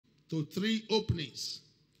to three openings.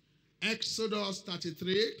 Exodus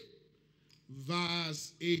 33,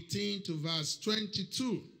 verse 18 to verse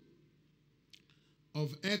 22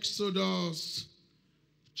 of Exodus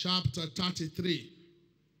chapter 33.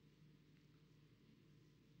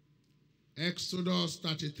 Exodus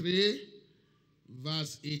 33,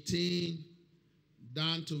 verse 18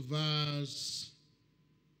 down to verse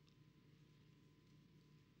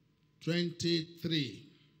 23.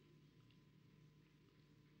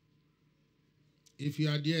 If you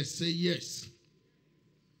are there, say yes.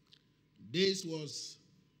 This was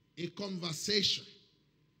a conversation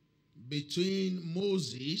between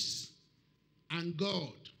Moses and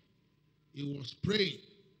God. He was praying.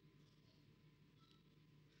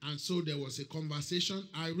 And so there was a conversation.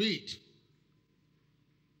 I read.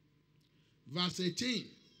 Verse 18.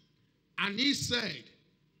 And he said,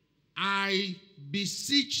 I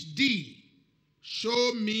beseech thee,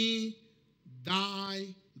 show me thy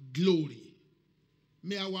glory.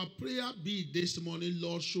 May our prayer be this morning,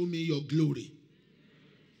 Lord, show me your glory.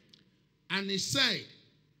 And he said,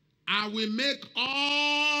 I will make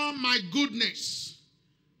all my goodness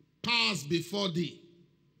pass before thee.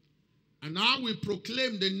 And I will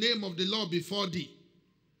proclaim the name of the Lord before thee.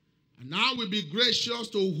 And I will be gracious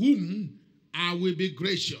to whom I will be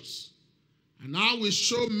gracious. And I will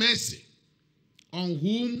show mercy on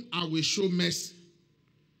whom I will show mercy.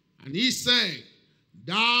 And he said,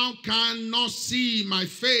 thou cannot see my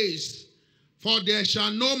face, for there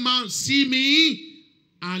shall no man see me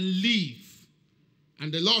and live.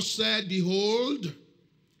 And the Lord said, behold,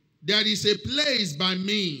 there is a place by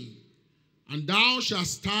me, and thou shalt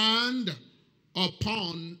stand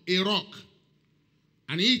upon a rock.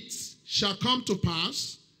 And it shall come to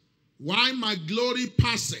pass, while my glory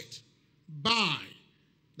passeth by,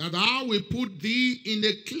 that I will put thee in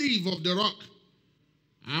the cleft of the rock,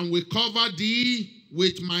 and will cover thee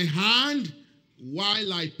with my hand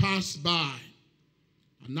while I pass by.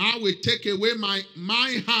 And I will take away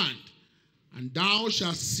my hand, and thou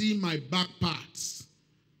shalt see my back parts,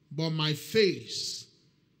 but my face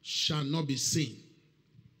shall not be seen.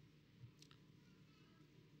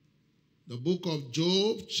 The book of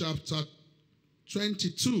Job, chapter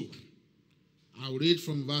 22. I'll read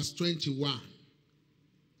from verse 21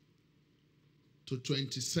 to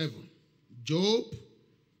 27. Job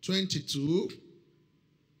 22.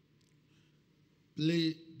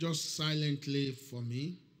 Play just silently for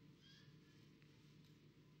me.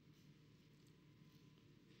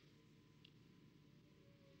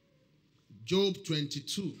 Job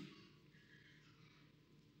 22,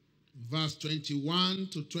 verse 21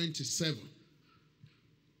 to 27.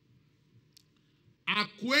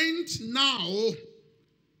 Acquaint now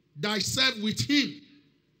thyself with him,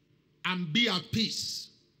 and be at peace.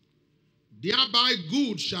 Thereby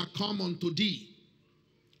good shall come unto thee.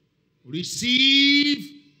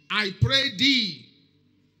 Receive, I pray thee,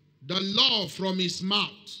 the law from his mouth,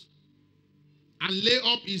 and lay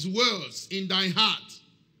up his words in thy heart.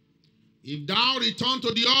 If thou return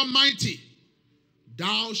to the Almighty,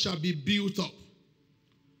 thou shalt be built up.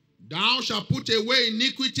 Thou shalt put away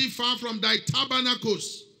iniquity far from thy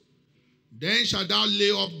tabernacles. Then shalt thou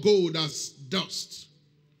lay up gold as dust,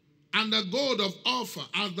 and the gold of Ophir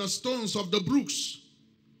as the stones of the brooks.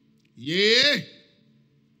 Yea,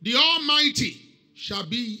 the Almighty shall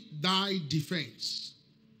be thy defense,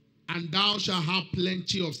 and thou shalt have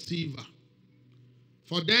plenty of silver.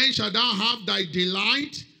 For then shalt thou have thy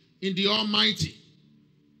delight in the Almighty,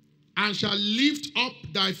 and shall lift up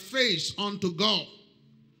thy face unto God.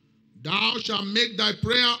 Thou shalt make thy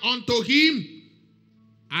prayer unto him,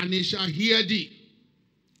 and he shall hear thee,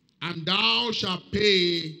 and thou shalt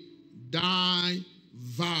pay thy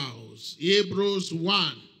vows. Hebrews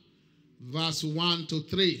 1, verse 1 to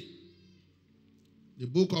 3. The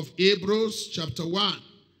book of Hebrews, chapter 1.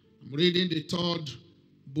 I'm reading the third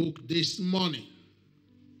book this morning.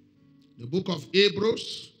 The book of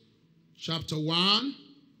Hebrews, chapter 1,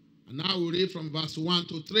 and I will read from verse 1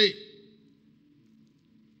 to 3.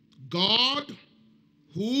 God,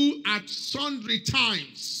 who at sundry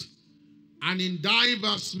times and in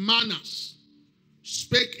divers manners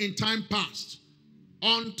spake in time past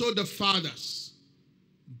unto the fathers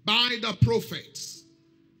by the prophets,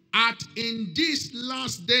 hath in these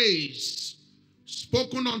last days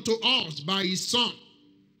spoken unto us by his Son,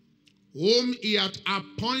 whom he hath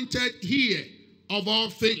appointed heir of all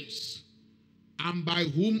things, and by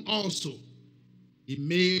whom also he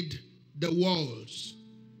made the worlds,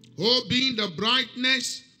 who being the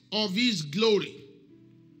brightness of his glory,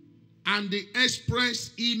 and the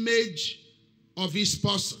express image of his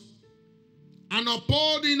person, and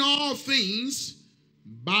upholding all things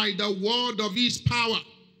by the word of his power,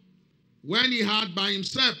 when he had by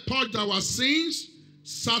himself purged our sins,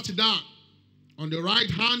 sat down on the right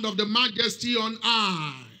hand of the majesty on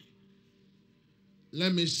high.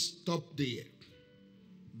 Let me stop there.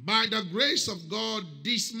 By the grace of God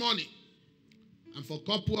this morning, and for a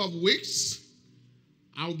couple of weeks,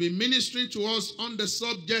 I will be ministering to us on the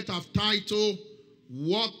subject I've titled,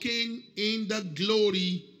 Walking in the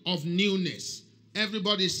Glory of Newness.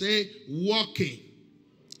 Everybody say, walking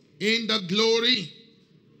in the glory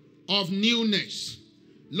of newness.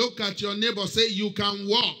 Look at your neighbor, say, you can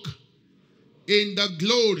walk in the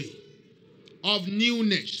glory of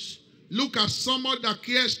newness. Look at someone that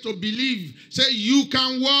cares to believe. Say, you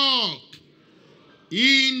can walk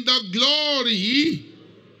in the glory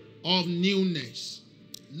of newness.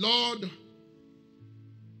 Lord,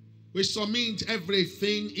 we submit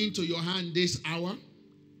everything into your hand this hour.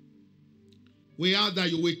 We ask that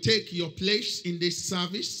you will take your place in this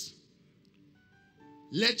service.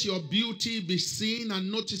 Let your beauty be seen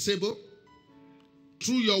and noticeable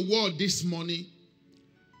through your word this morning.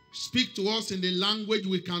 Speak to us in the language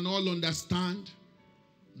we can all understand.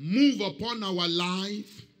 Move upon our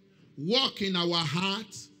life. Walk in our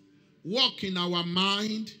hearts. Walk in our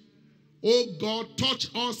mind. Oh God, touch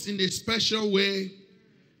us in a special way.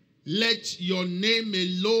 Let your name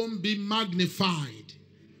alone be magnified.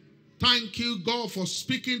 Thank you, God, for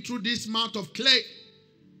speaking through this mouth of clay.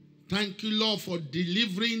 Thank you, Lord, for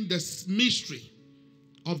delivering the mystery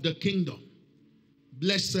of the kingdom.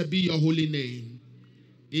 Blessed be your holy name.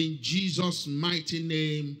 In Jesus' mighty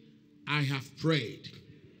name, I have prayed.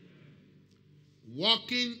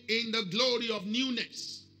 Walking in the glory of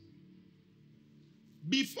newness.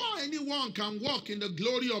 Before anyone can walk in the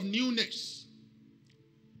glory of newness,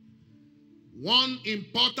 one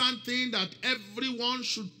important thing that everyone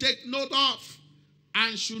should take note of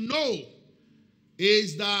and should know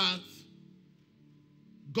is that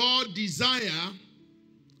God desires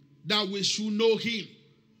that we should know him.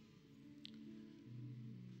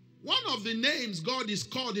 One of the names God is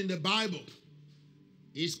called in the Bible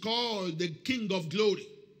is called the King of Glory.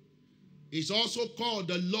 He's also called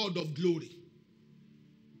the Lord of Glory.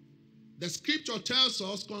 The scripture tells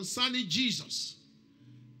us concerning Jesus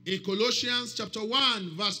in Colossians chapter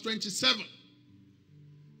 1 verse 27.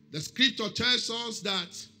 The scripture tells us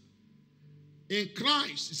that in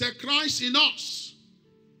Christ, it said Christ in us,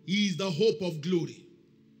 he is the hope of glory.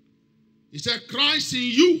 He said Christ in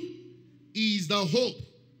you is the hope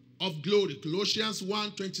of glory. Colossians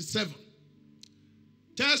 1:27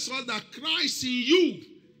 tells us that Christ in you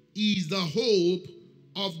is the hope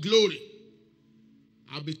of glory.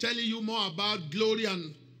 I'll be telling you more about glory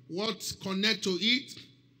and what's connected to it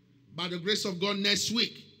by the grace of God next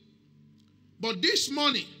week. But this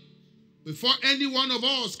morning, before any one of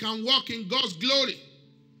us can walk in God's glory,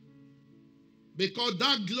 because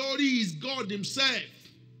that glory is God himself,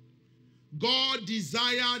 God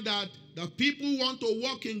desires that the people who want to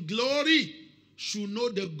walk in glory should know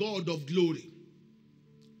the God of glory.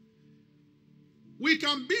 We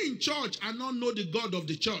can be in church and not know the God of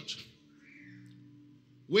the church.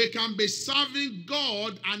 We can be serving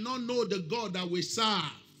God and not know the God that we serve.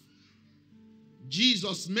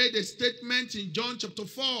 Jesus made a statement in John chapter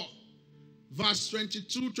 4, verse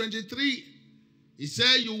 22-23. He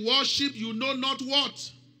said, you worship, you know not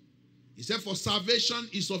what. He said, for salvation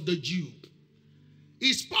is of the Jew.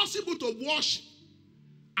 It's possible to worship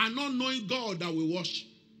and not knowing God that we worship.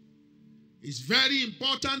 It's very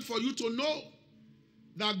important for you to know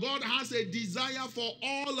that God has a desire for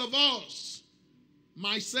all of us,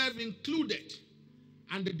 myself included.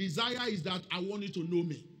 And the desire is that I want you to know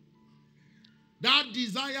me. That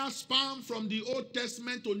desire spans from the Old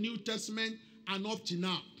Testament to New Testament and up to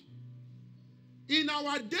now. In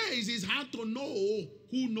our days, it's hard to know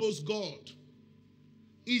who knows God.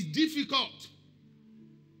 It's difficult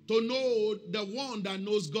to know the one that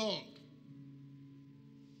knows God.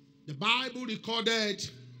 The Bible recorded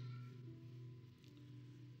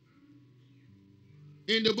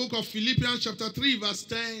in the book of Philippians chapter 3 verse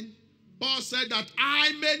 10, Paul said that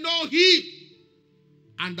I may know him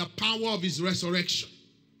and the power of his resurrection.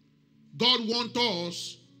 God wants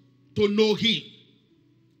us to know him.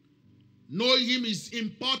 Knowing him is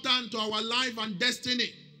important to our life and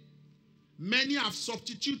destiny. Many have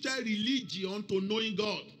substituted religion to knowing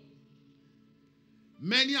God.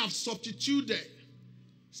 Many have substituted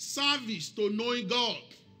service to knowing God.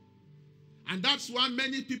 And that's why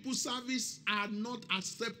many people's service are not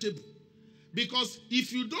acceptable. Because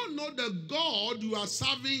if you don't know the God you are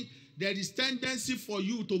serving, there is tendency for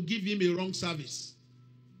you to give him a wrong service.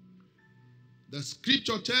 The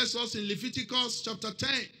scripture tells us in Leviticus chapter 10,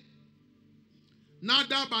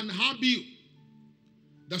 Nadab and Abihu,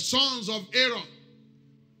 the sons of Aaron,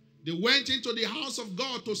 they went into the house of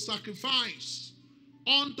God to sacrifice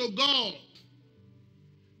unto God.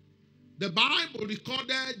 The Bible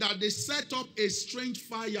recorded that they set up a strange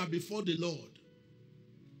fire before the Lord.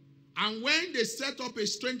 And when they set up a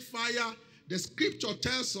strange fire, the scripture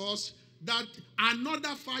tells us that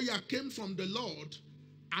another fire came from the Lord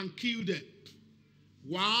and killed them.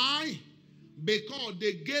 Why? Because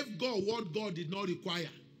they gave God what God did not require.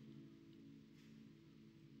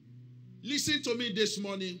 Listen to me this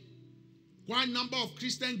morning. Quite a number of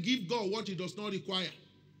Christians give God what he does not require.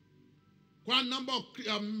 Quite a number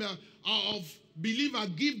of believers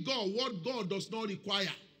give God what God does not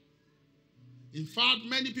require. In fact,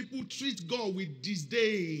 many people treat God with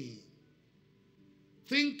disdain,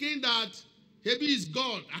 thinking that maybe he's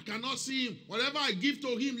God. I cannot see him. Whatever I give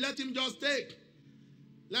to him, let him just take.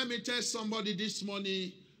 Let me tell somebody this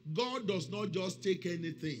morning, God does not just take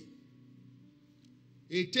anything.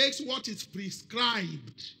 He takes what is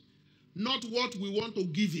prescribed, not what we want to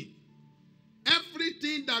give him.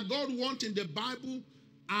 Everything that God wants in the Bible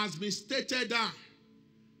has been stated there.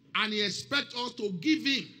 And he expects us to give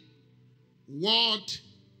him what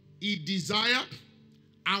he desires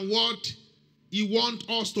and what he wants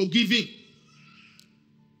us to give him.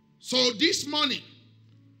 So this morning,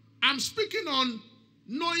 I'm speaking on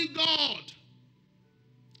knowing God.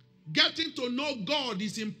 Getting to know God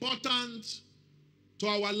is important to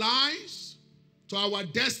our lives, to our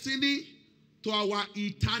destiny, to our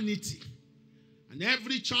eternity. And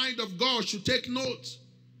every child of God should take note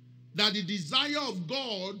that the desire of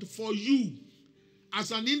God for you as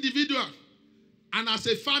an individual and as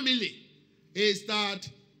a family is that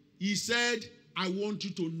he said, I want you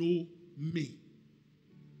to know me.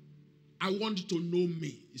 I want you to know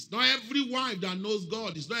me. It's not every wife that knows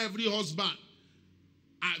God. It's not every husband.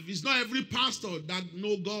 It's not every pastor that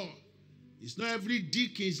knows God. It's not every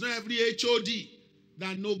deacon. It's not every HOD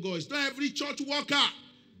that knows God. It's not every church worker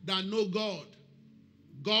that knows God.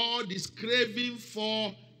 God is craving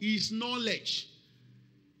for his knowledge.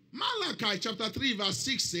 Malachi chapter 3 verse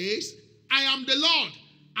 6 says, I am the Lord,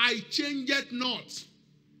 I change it not.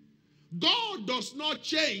 God does not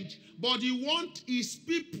change, but he wants his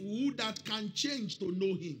people that can change to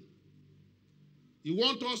know him. He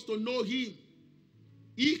wants us to know him.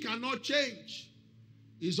 He cannot change.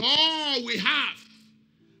 It's all we have,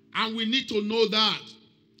 and we need to know that.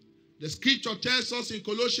 The scripture tells us in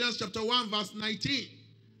Colossians chapter 1 verse 19,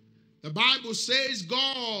 the Bible says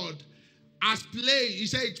God has played, he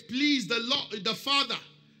said, please the Lord, the Father,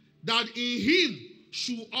 that in him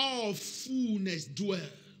should all fullness dwell.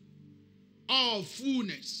 All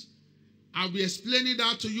fullness. I'll be explaining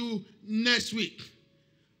that to you next week.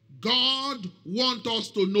 God wants us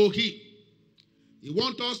to know him. He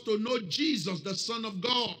wants us to know Jesus, the Son of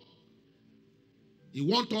God. He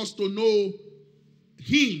wants us to know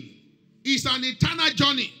him. It's an eternal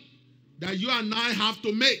journey that you and I have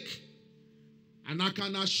to make. And I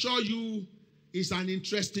can assure you, it's an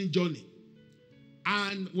interesting journey.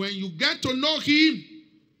 And when you get to know him,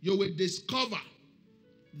 you will discover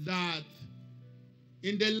that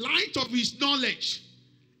in the light of his knowledge,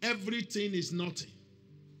 everything is nothing.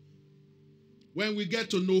 When we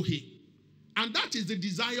get to know him. And that is the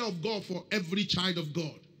desire of God for every child of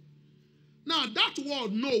God. Now, that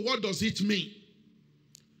word know, what does it mean?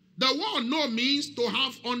 The word know means to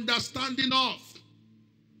have understanding of.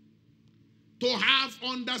 To have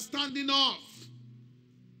understanding of.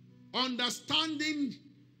 Understanding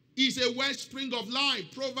is a wellspring of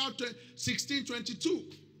life. Proverbs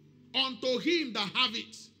 16:22. Unto him that have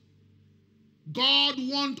it. God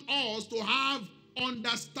wants us to have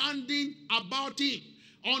understanding about him.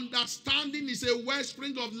 Understanding is a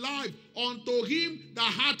wellspring of life unto him that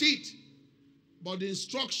hath it. But the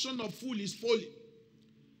instruction of fool is folly.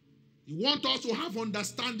 He wants us to have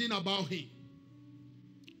understanding about him.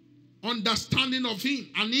 Understanding of him.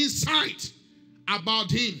 An insight about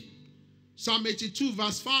him. Psalm 82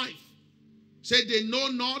 verse 5. Say they know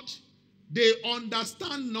not, they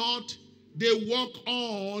understand not, they walk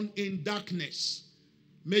on in darkness.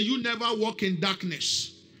 May you never walk in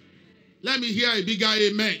darkness. Let me hear a bigger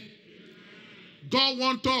amen. God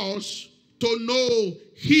wants us to know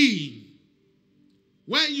him.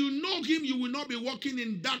 When you know him, you will not be walking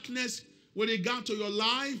in darkness with regard to your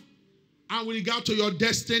life and with regard to your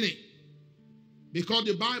destiny. Because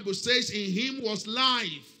the Bible says in him was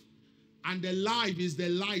life, and the life is the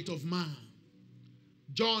light of man.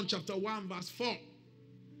 John chapter 1 verse 4.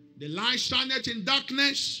 The light shineth in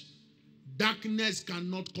darkness, darkness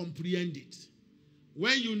cannot comprehend it.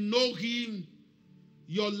 When you know him,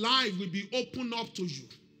 your life will be opened up to you.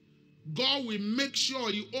 God will make sure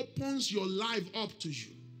he opens your life up to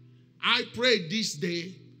you. I pray this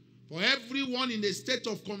day for everyone in a state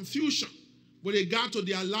of confusion with regard to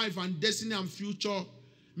their life and destiny and future.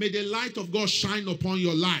 May the light of God shine upon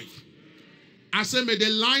your life. I say, may the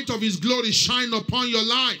light of his glory shine upon your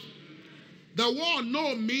life. The word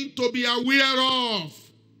know means to be aware of.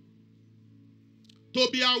 To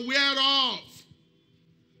be aware of.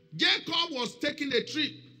 Jacob was taking a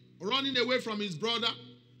trip, running away from his brother.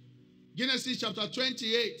 Genesis chapter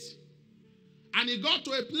 28. And he got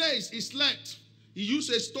to a place, he slept. He used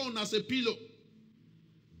a stone as a pillow.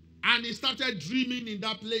 And he started dreaming in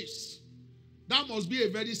that place. That must be a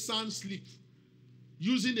very sound sleep.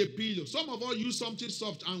 Using a pillow. Some of us use something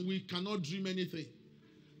soft and we cannot dream anything.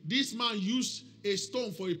 This man used a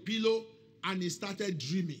stone for a pillow and he started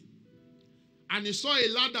dreaming. And he saw a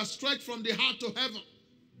ladder stretched from the heart to heaven.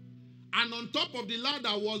 And on top of the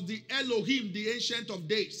ladder was the Elohim, the Ancient of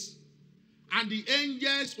Days. And the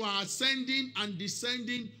angels were ascending and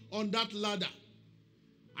descending on that ladder.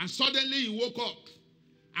 And suddenly he woke up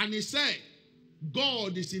and he said,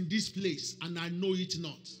 God is in this place and I know it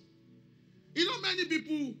not. You know, many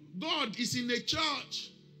people, God is in a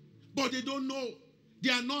church, but they don't know. They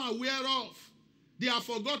are not aware of. They have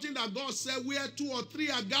forgotten that God said, where 2 or 3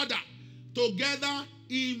 are gathered together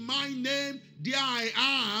in my name, there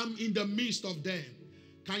I am in the midst of them.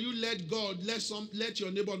 Can you let God, let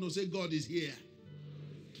your neighbor know, say, God is here.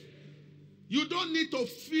 You don't need to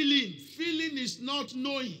feel him. Feeling is not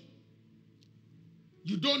knowing.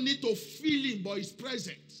 You don't need to feel him, but he's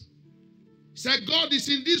present. Say, God is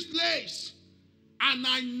in this place, and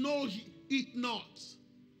I know it not.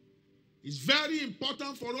 It's very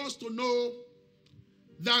important for us to know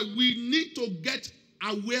that we need to get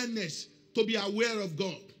awareness, to be aware of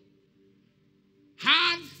God.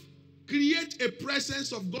 Create a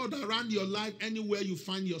presence of God around your life anywhere you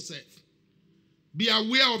find yourself. Be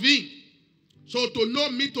aware of him. So to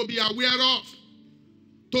know me to be aware of.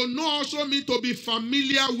 To know also me to be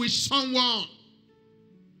familiar with someone.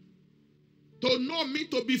 To know me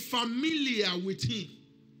to be familiar with him.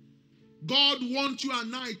 God wants you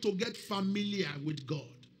and I to get familiar with God.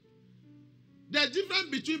 There's a difference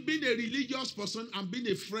between being a religious person and being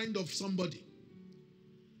a friend of somebody.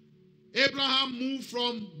 Abraham moved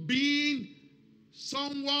from being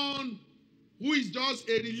someone who is just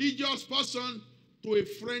a religious person to a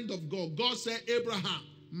friend of God. God said, Abraham,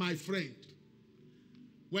 my friend.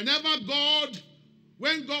 When God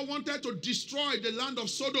wanted to destroy the land of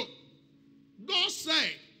Sodom, God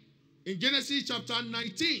said in Genesis chapter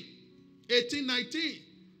 18, 19,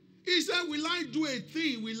 he said, will I do a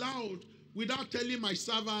thing without telling my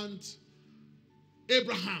servant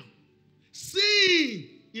Abraham?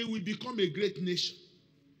 Seeing it will become a great nation.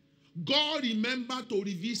 God remembered to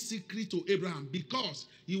reveal secret to Abraham because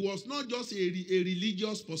he was not just a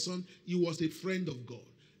religious person, he was a friend of God.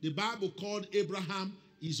 The Bible called Abraham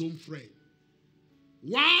his own friend.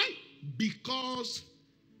 Why? Because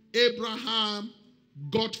Abraham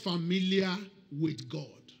got familiar with God.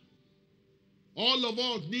 All of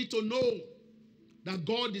us need to know that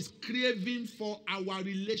God is craving for our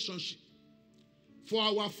relationship, for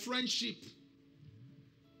our friendship.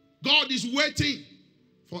 God is waiting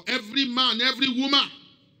for every man, every woman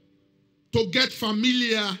to get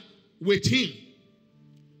familiar with him.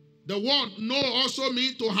 The word know also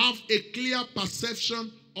means to have a clear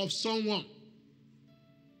perception of someone.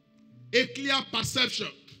 A clear perception.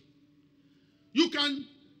 You can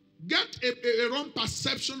get a wrong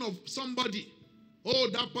perception of somebody. Oh,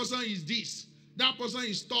 that person is this. That person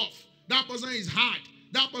is tough. That person is hard.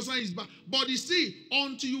 That person is bad. But you see,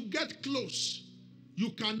 until you get close,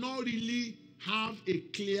 you cannot really have a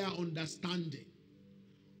clear understanding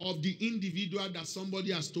of the individual that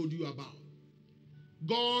somebody has told you about.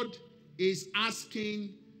 God is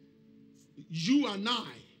asking you and I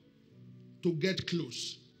to get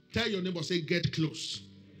close. Tell your neighbor, say, get close.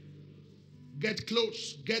 Get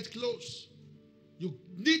close. Get close. You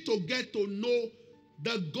need to get to know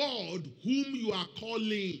the God whom you are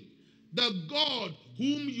calling. The God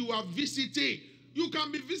whom you are visiting. You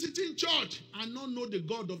can be visiting church and not know the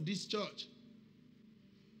God of this church.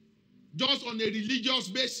 Just on a religious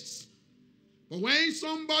basis. But when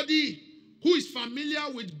somebody who is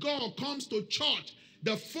familiar with God comes to church,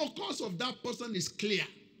 the focus of that person is clear.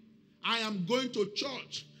 I am going to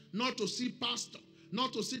church not to see pastor,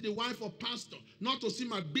 not to see the wife of pastor, not to see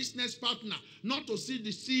my business partner, not to see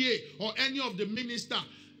the CA or any of the minister.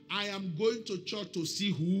 I am going to church to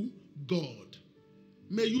see who? God.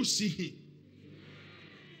 May you see him.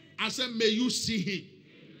 I said, may you see him.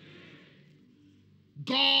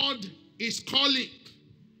 God is calling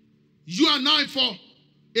you and I for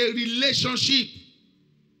a relationship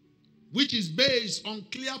which is based on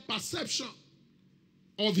clear perception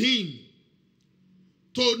of him.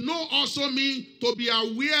 To know also means to be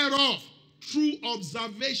aware of through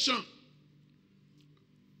observation.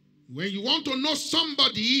 When you want to know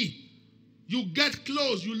somebody, you get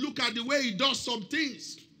close. You look at the way he does some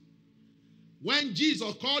things. When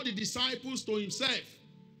Jesus called the disciples to himself,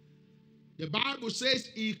 the Bible says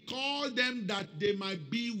he called them that they might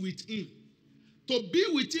be with him. To be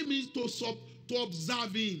with him means to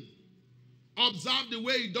observe him. Observe the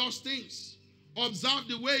way he does things. Observe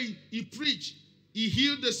the way he preached. He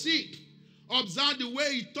healed the sick. Observe the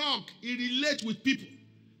way he talked. He relates with people.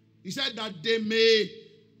 He said that they may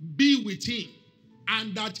be with him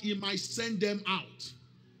and that he might send them out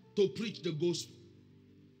to preach the gospel.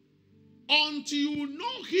 Until you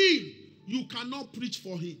know him, you cannot preach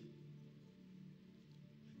for him.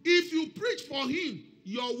 If you preach for him,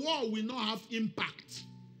 your word will not have impact.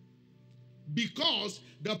 Because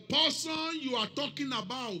the person you are talking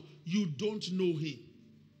about, you don't know him.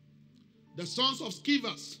 The sons of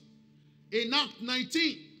Scevas, in Act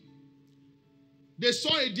 19, they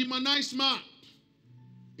saw a demonized man.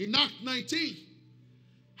 In Act 19,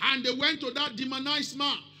 and they went to that demonized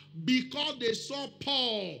man because they saw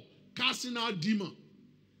Paul casting out demon.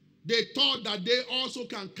 They thought that they also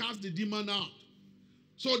can cast the demon out.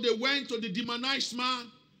 So they went to the demonized man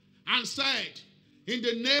and said, in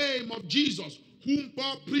the name of Jesus, whom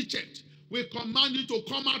Paul preached, we command you to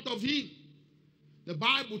come out of him. The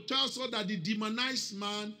Bible tells us that the demonized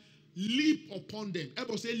man leaped upon them.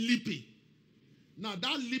 Everybody say leaping. Now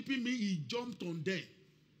that leaping means he jumped on them.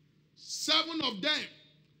 7 of them,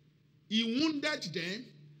 he wounded them,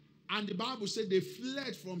 and the Bible said they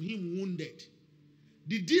fled from him wounded.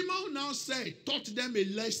 The demon now said, taught them a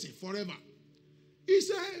lesson forever. He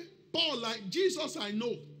said, Paul, like Jesus I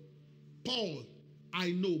know. Paul,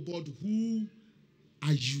 I know, but who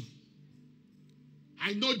are you?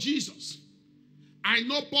 I know Jesus. I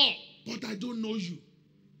know Paul, but I don't know you.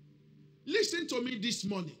 Listen to me this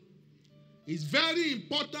morning. It's very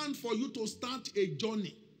important for you to start a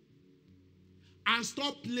journey and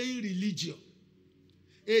stop playing religion.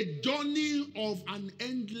 A journey of an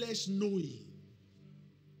endless knowing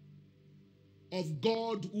of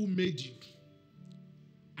God who made you.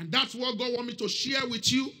 And that's what God wants me to share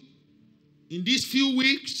with you in these few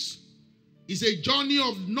weeks. Is a journey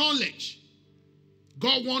of knowledge.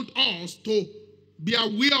 God wants us to be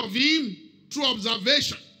aware of him through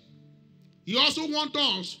observation. He also wants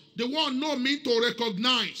us, the word know means to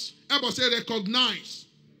recognize. Everybody say recognize.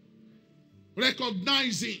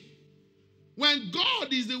 Recognizing. When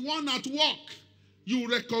God is the one at work,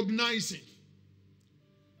 you recognize him.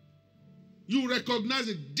 You recognize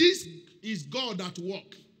it. This is God at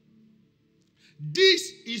work.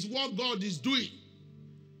 This is what God is doing.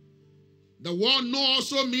 The word know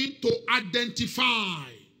also means to identify.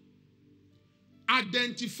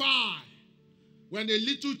 Identify. When a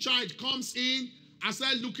little child comes in and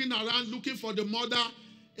starts looking around, looking for the mother,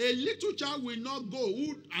 a little child will not go,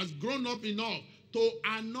 who has grown up enough, to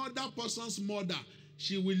another person's mother.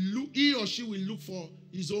 He or she will look for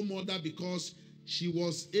his own mother because she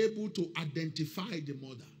was able to identify the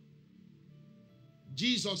mother.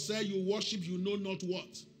 Jesus said, you worship you know not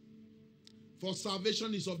what. For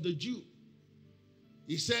salvation is of the Jew.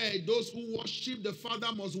 He said, those who worship the Father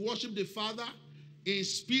must worship the Father in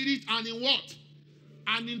spirit and in what?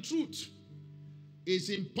 And in truth. It's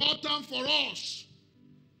important for us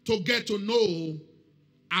to get to know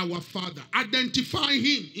our Father. Identify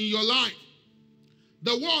him in your life.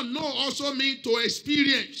 The word know also means to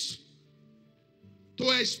experience. To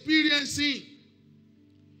experience him.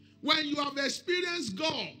 When you have experienced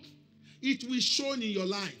God, it will show in your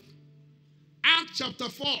life. Acts chapter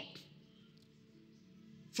 4,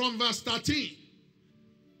 from verse 13.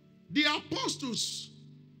 The apostles,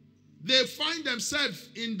 they find themselves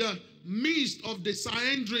in the midst of the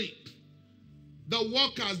Sanhedrin, the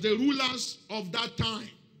workers, the rulers of that time.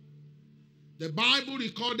 The Bible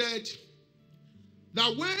recorded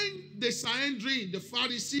that when the Sanhedrin, the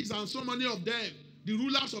Pharisees, and so many of them, the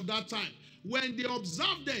rulers of that time, when they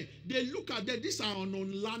observe them, they look at them. These are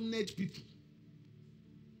unlearned people.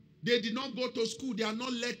 They did not go to school. They are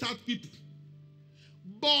not lettered people.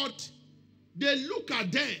 But they look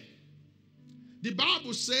at them. The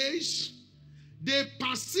Bible says they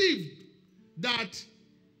perceived that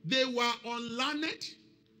they were unlearned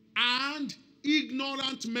and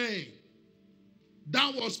ignorant men.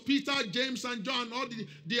 That was Peter, James, and John, all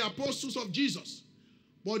the apostles of Jesus.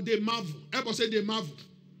 But they marveled. Everybody say they marveled.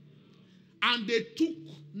 And they took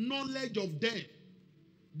knowledge of them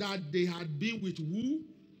that they had been with who?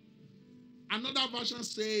 Another version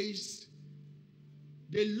says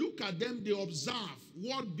they look at them, they observe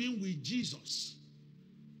what being with Jesus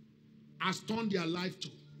has turned their life to.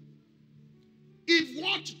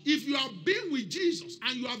 If you have been with Jesus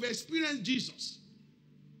and you have experienced Jesus,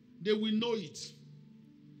 they will know it.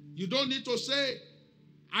 You don't need to say,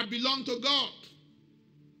 I belong to God.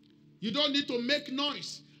 You don't need to make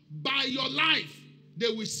noise. By your life, they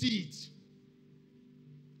will see it.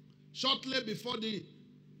 Shortly before the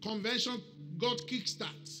convention got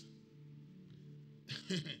kickstarted,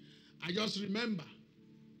 I just remember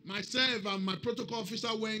myself and my protocol officer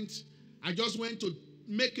I just went to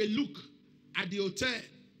make a look at the hotel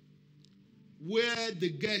where the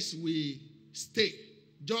guests will stay,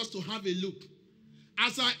 just to have a look.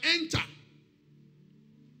 As I enter,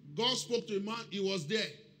 God spoke to a man, he was there.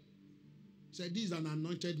 He said, this is an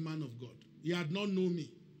anointed man of God. He had not known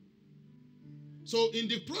me. So in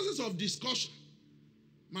the process of discussion,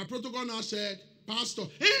 my protocol now said, Pastor,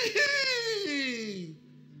 hey.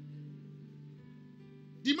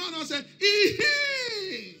 The man now said,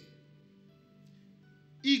 hey.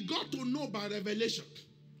 He got to know by revelation.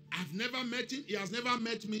 I've never met him. He has never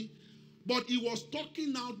met me. But he was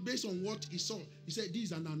talking out based on what he saw. He said, this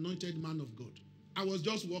is an anointed man of God. I was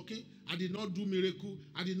just walking. I did not do miracle.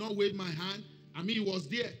 I did not wave my hand. I mean, he was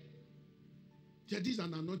there. He said, this is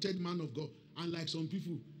an anointed man of God. And like some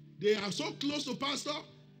people, they are so close to pastor,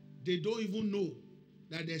 they don't even know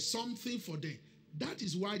that there's something for them. That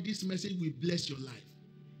is why this message will bless your life.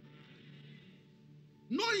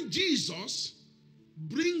 Knowing Jesus,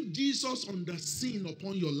 bring Jesus on the scene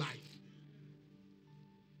upon your life.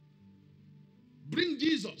 Bring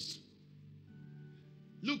Jesus.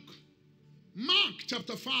 Look, Mark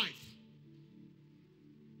chapter 5.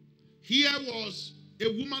 Here was a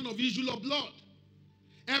woman of issue of blood.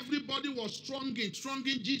 Everybody was thronging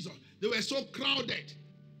Jesus. They were so crowded.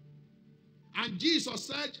 And Jesus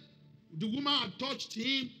said, the woman had touched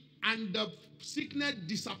him and the sickness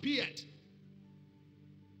disappeared.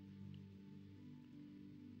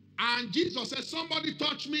 And Jesus said, somebody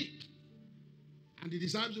touch me. And the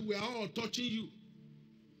disciples were all touching you.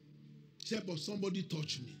 He said, but somebody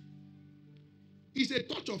touched me. It's a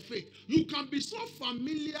touch of faith. You can be so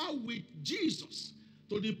familiar with Jesus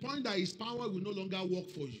to the point that his power will no longer work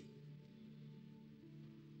for you.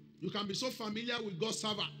 You can be so familiar with God's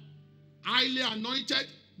servant, highly anointed,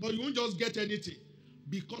 but you won't just get anything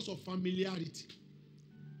because of familiarity.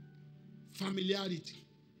 Familiarity.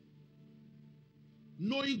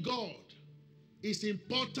 Knowing God is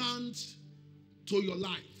important to your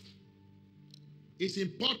life. It's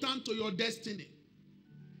important to your destiny.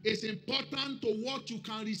 It's important to what you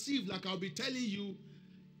can receive, like I'll be telling you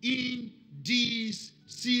in this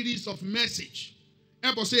series of message.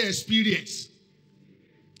 Everybody say experience.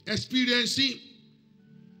 Experiencing.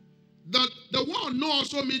 The word know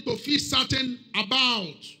also means to feel certain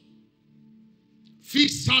about. Feel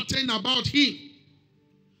certain about him.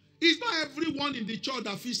 It's not everyone in the church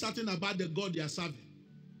that feels certain about the God they are serving.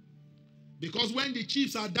 Because when the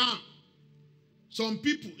chiefs are down, some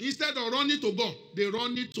people, instead of running to God, they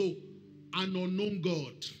run it to an unknown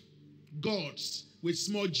God. Gods with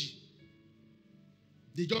small g.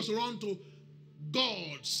 They just run to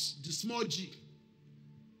gods, the small g,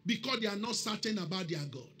 because they are not certain about their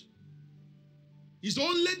God. It's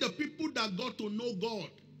only the people that got to know God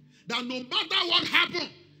that no matter what happened,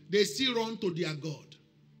 they still run to their God.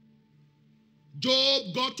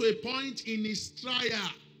 Job got to a point in his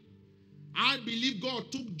trial. I believe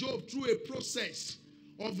God took Job through a process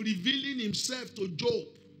of revealing himself to Job.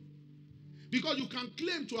 Because you can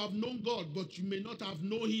claim to have known God, but you may not have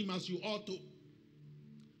known him as you ought to.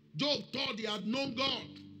 Job thought he had known God.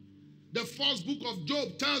 The first book of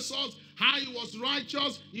Job tells us how he was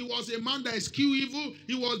righteous. He was a man that eschewed evil.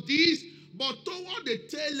 He was this. But toward the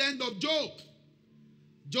tail end of Job,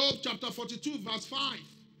 Job chapter 42 verse 5,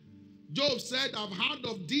 Job said, I've heard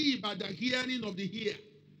of thee by the hearing of the ear.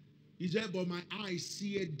 He said, but my eyes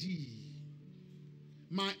see thee.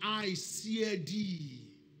 My eyes see thee.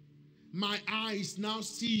 My eyes now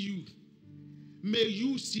see you. May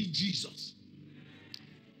you see Jesus.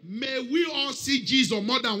 May we all see Jesus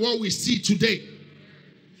more than what we see today.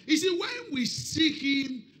 You see, when we see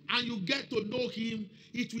him and you get to know him,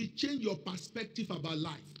 it will change your perspective about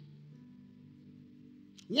life.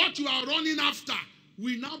 What you are running after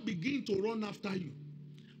will now begin to run after you.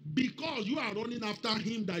 Because you are running after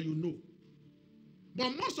him that you know. But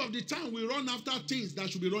most of the time, we run after things that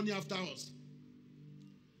should be running after us.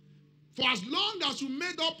 For as long as you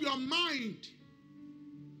made up your mind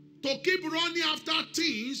to keep running after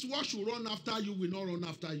things, what should run after you will not run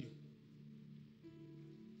after you.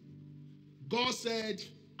 God said,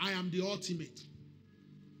 I am the ultimate.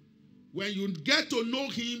 When you get to know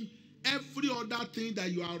him, every other thing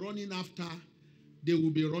that you are running after, they will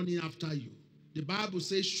be running after you. The Bible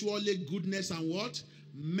says, surely goodness and what?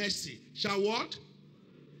 Mercy. Shall what?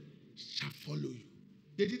 Shall follow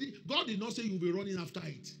you. God did not say you will be running after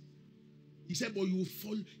it. He said, but you will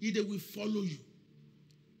follow, they will follow you.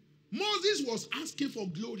 Moses was asking for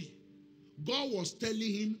glory. God was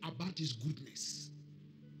telling him about his goodness.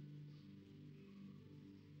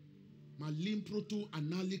 Malimprotu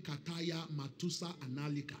anali kataya matusa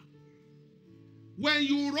analika. When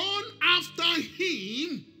you run after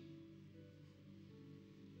him,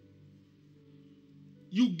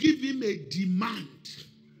 you give him a demand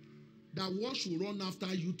that what should run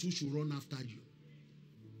after you too should run after you.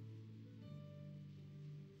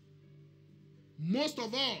 Most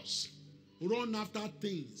of us run after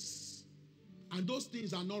things, and those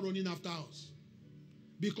things are not running after us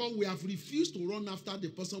because we have refused to run after the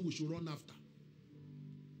person we should run after.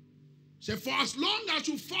 Say, for as long as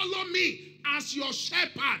you follow me as your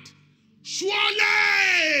shepherd, surely,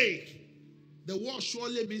 the word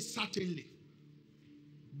surely means certainly,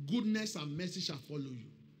 goodness and mercy shall follow you.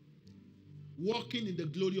 Walking in the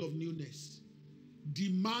glory of newness,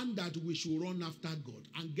 demand that we should run after God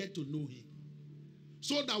and get to know him.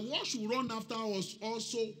 So that what should run after us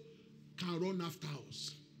also can run after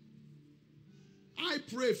us. I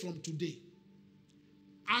pray from today,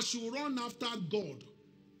 as you run after God,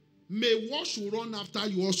 may what should run after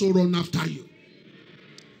you also run after you.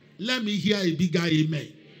 Let me hear a bigger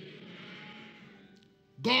amen.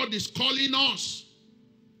 God is calling us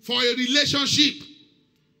for a relationship.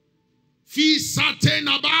 Feel certain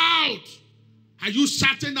about. Are you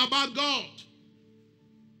certain about God?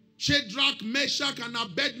 Shadrach, Meshach, and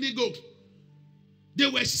Abednego, they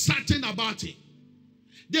were certain about him.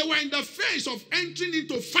 They were in the face of entering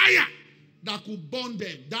into fire that could burn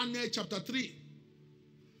them. Daniel chapter 3,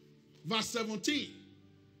 verse 17.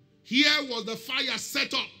 Here was the fire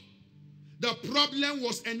set up. The problem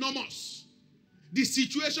was enormous. The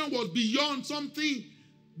situation was beyond something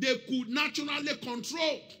they could naturally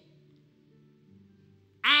control.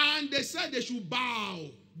 And they said they should bow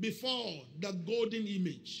before the golden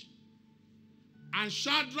image. And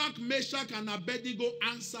Shadrach, Meshach, and Abednego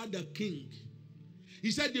answered the king.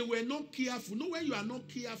 He said they were not careful. No, when you are not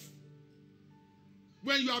careful,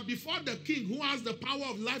 when you are before the king who has the power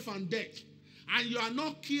of life and death, and you are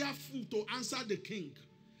not careful to answer the king,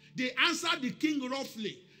 they answered the king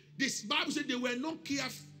roughly. This Bible said they were not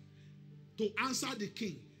careful to answer the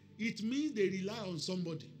king. It means they rely on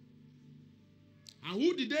somebody. And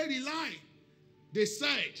who did they rely? They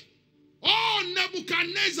said, oh,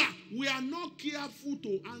 Nebuchadnezzar, we are not careful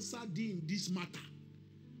to answer thee in this matter.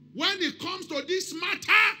 When it comes to this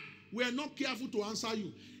matter, we are not careful to answer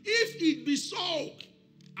you. If it be so,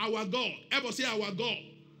 our God, ever say our God,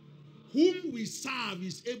 whom we serve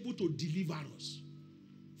is able to deliver us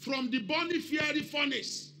from the burning fiery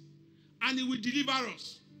furnace, and he will deliver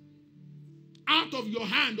us out of your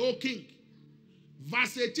hand, O king.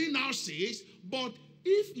 Verse 18 now says, but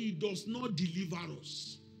if he does not deliver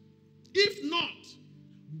us, if not,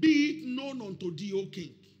 be it known unto thee, O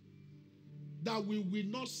king, that we will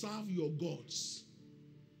not serve your gods,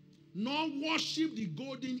 nor worship the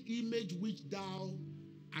golden image which thou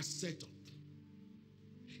hast set up.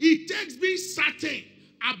 It takes being certain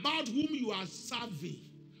about whom you are serving,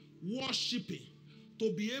 worshiping,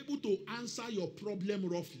 to be able to answer your problem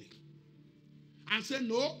roughly. And say,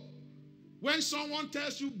 no. When someone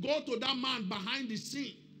tells you, go to that man behind the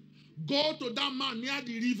scene, go to that man near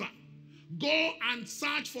the river, go and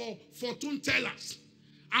search for fortune tellers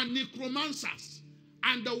and necromancers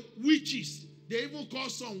and the witches. They even call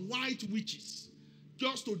some white witches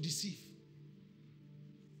just to deceive.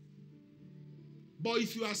 But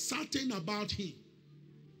if you are certain about him,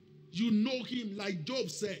 you know him, like Job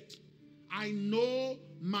said, I know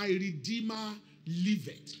my Redeemer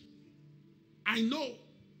liveth. I know.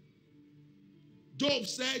 Job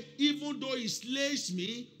said, even though he slays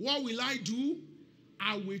me, what will I do?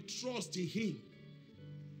 I will trust in him.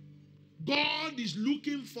 God is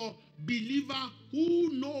looking for believer who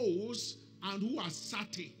knows and who are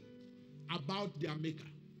certain about their maker.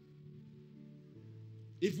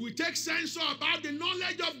 If we take censor about the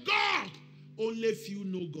knowledge of God, only few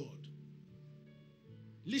know God.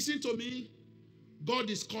 Listen to me.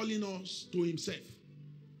 God is calling us to himself.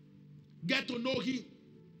 Get to know him.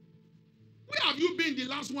 Where have you been the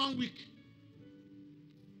last 1 week?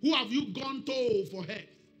 Who have you gone to for help?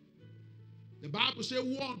 The Bible says,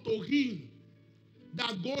 woe unto him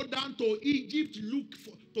that go down to Egypt to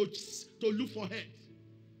look for help.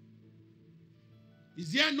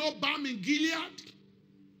 Is there no balm in Gilead?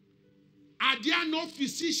 Are there no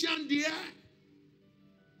physicians there?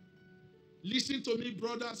 Listen to me,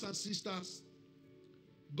 brothers and sisters.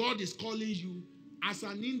 God is calling you as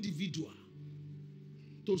an individual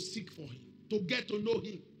to seek for him, to get to know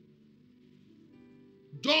him.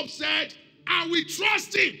 Job said, I will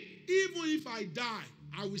trust him. Even if I die,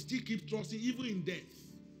 I will still keep trusting, even in death.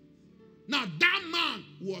 Now, that man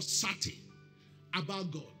was certain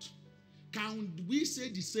about God. Can we say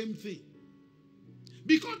the same thing?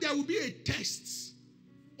 Because there will be a test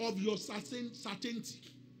of your certainty.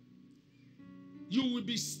 You will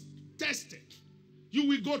be tested. You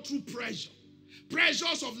will go through pressure.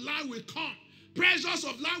 Pressures of life will come. Pressures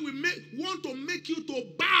of life will want to make you to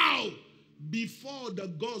bow before the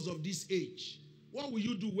gods of this age. What will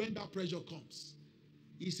you do when that pressure comes?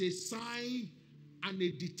 It's a sign and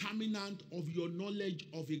a determinant of your knowledge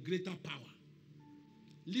of a greater power.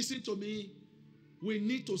 Listen to me. We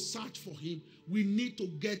need to search for him. We need to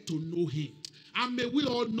get to know him. And may we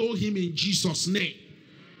all know him in Jesus' name.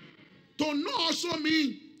 To know also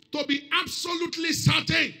means to be absolutely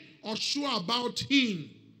certain or sure about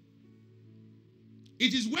him.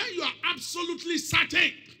 It is when you are absolutely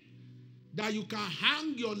certain that you can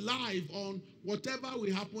hang your life on whatever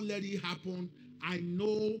will happen, let it happen. I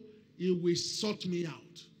know it will sort me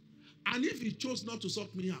out. And if he chose not to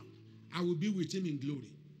sort me out, I will be with him in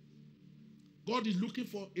glory. God is looking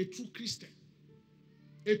for a true Christian,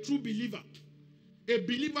 a true believer, a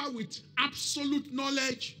believer with absolute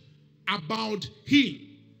knowledge about him.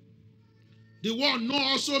 The word know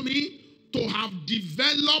also means to have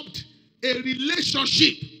developed a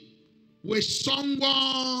relationship with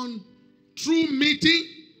someone through meeting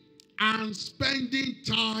and spending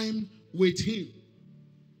time with him.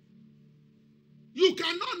 You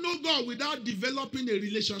cannot know God without developing a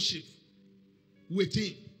relationship with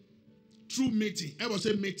him through meeting. I will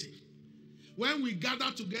say meeting. When we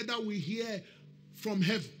gather together, we hear from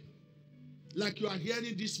heaven, like you are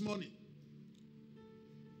hearing this morning.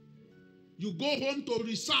 You go home to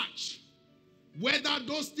research whether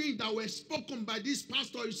those things that were spoken by this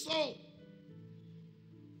pastor is so.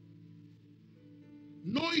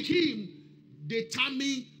 Knowing him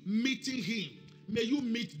determine meeting him. May you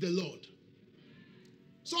meet the Lord.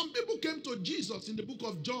 Some people came to Jesus in the book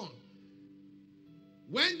of John.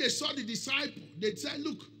 When they saw the disciple, they said,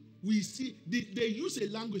 look, we see, they use a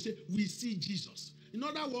language, say, we see Jesus. In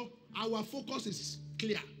other words, our focus is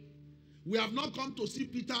clear. We have not come to see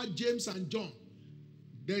Peter, James, and John.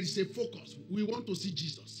 There is a focus. We want to see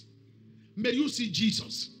Jesus. May you see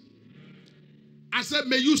Jesus. I said,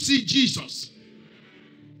 may you see Jesus.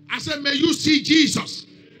 I said, may you see Jesus.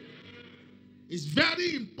 It's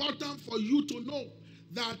very important for you to know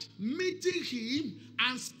that meeting him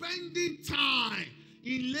and spending time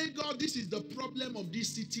in Lagos, this is the problem of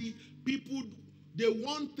this city. People, they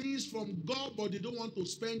want things from God, but they don't want to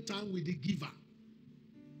spend time with the giver.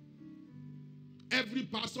 Every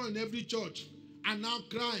pastor in every church are now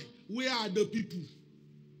crying, where are the people?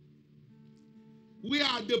 Where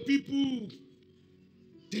are the people?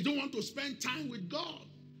 They don't want to spend time with God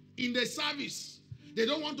in the service. They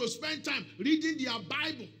don't want to spend time reading their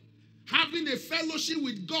Bible, having a fellowship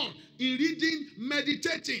with God, in reading,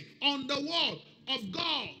 meditating on the word of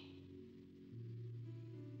God.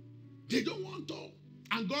 They don't want to.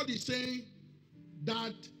 And God is saying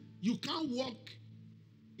that you can't walk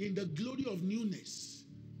in the glory of newness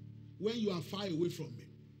when you are far away from me.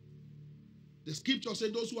 The scripture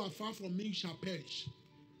says, those who are far from me shall perish.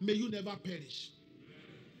 May you never perish.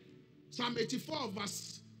 Psalm 84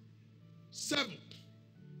 verse 7.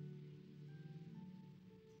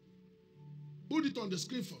 Put it on the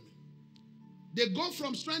screen for me. They go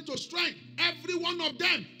from strength to strength. Every one of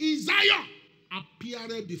them in Zion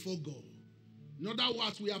appeared before God. In other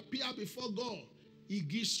words, we appear before God. He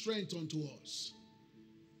gives strength unto us.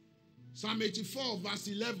 Psalm 84 verse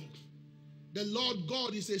 11. The Lord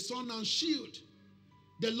God is a sun and shield.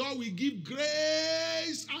 The Lord will give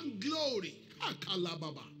grace and glory.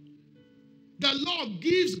 The Lord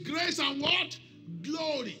gives grace and what?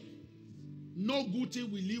 Glory. No good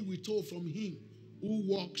thing will he withhold from him who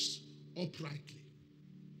walks uprightly.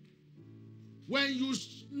 When you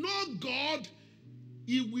know God,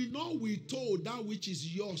 he will not withhold that which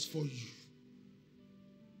is yours for you.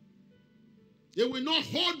 He will not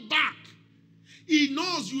hold back. He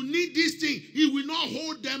knows you need this thing. He will not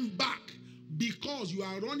hold them back. Because you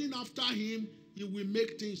are running after him, he will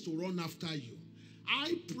make things to run after you.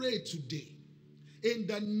 I pray today, in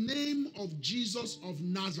the name of Jesus of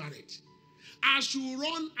Nazareth, as you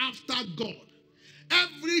run after God,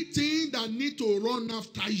 everything that need to run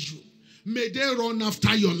after you, may they run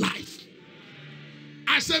after your life.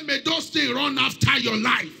 I said, may those things run after your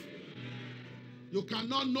life. You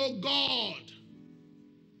cannot know God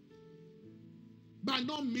by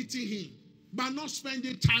not meeting him, by not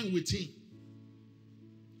spending time with him.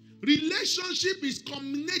 Relationship is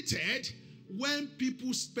culminated when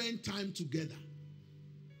people spend time together.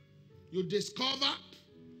 You discover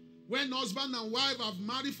when husband and wife have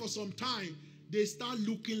married for some time, they start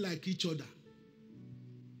looking like each other.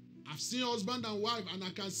 I've seen husband and wife, and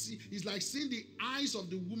I can see, it's like seeing the eyes of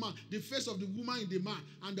the woman, the face of the woman in the man,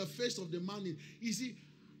 and the face of the man in. You see,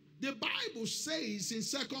 the Bible says in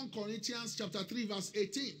 2 Corinthians chapter 3, verse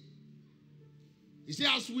 18, it says,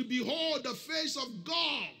 as we behold the face of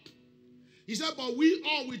God, he said, but we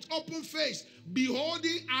all with open face,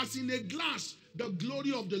 beholding as in a glass the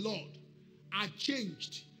glory of the Lord, are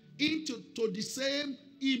changed into the same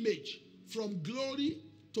image, from glory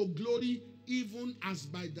to glory, even as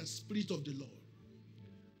by the Spirit of the Lord.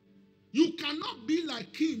 You cannot be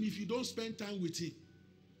like him if you don't spend time with him.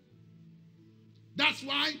 That's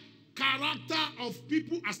why character of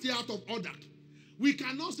people are still out of order. We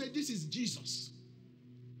cannot say this is Jesus,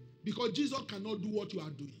 because Jesus cannot do what you are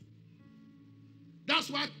doing. That's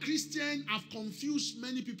why Christians have confused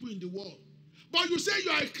many people in the world. But you say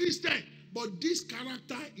you are a Christian, but this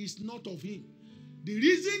character is not of him. The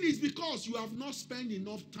reason is because you have not spent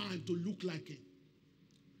enough time to look like him.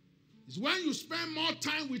 It's when you spend more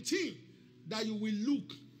time with him that you will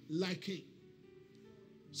look like him.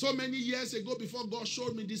 So many years ago, before God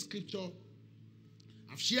showed me this scripture,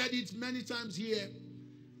 I've shared it many times here.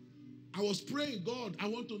 I was praying, God, I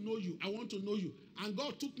want to know you. I want to know you. And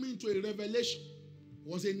God took me into a revelation.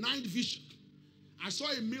 It was a night vision. I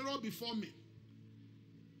saw a mirror before me.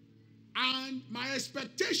 And my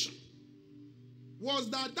expectation was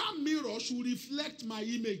that that mirror should reflect my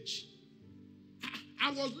image.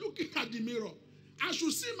 I was looking at the mirror. I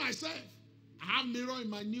should see myself. I have a mirror in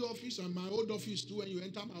my new office and my old office too. When you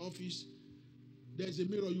enter my office, there's a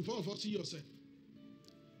mirror. You first see yourself.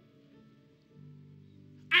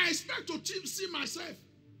 I expect to see myself,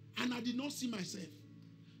 and I did not see myself.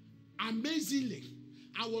 Amazingly,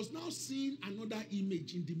 I was now seeing another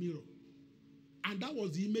image in the mirror, and that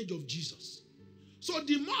was the image of Jesus. So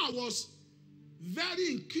the more I was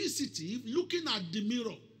very inquisitive, looking at the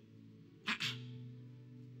mirror,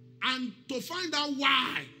 and to find out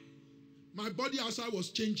why my body outside was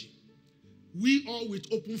changing, we all with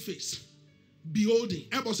open face, beholding,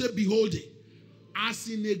 everybody say beholding, as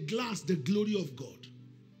in a glass the glory of God.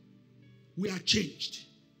 We are changed.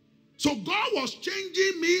 So God was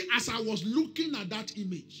changing me as I was looking at that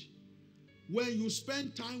image. When you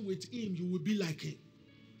spend time with him, you will be like him.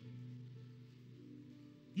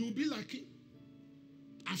 You will be like him.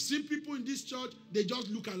 I've seen people in this church, they just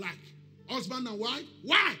look alike. Husband and wife.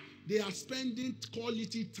 Why? They are spending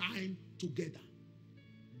quality time together.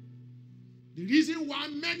 The reason why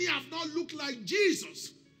many have not looked like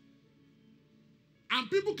Jesus. And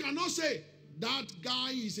people cannot say, that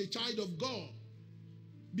guy is a child of God,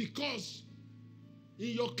 because in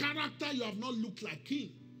your character you have not looked like him.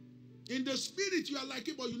 In the spirit you are like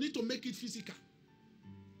him, but you need to make it physical.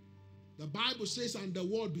 The Bible says, and the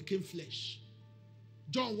word became flesh.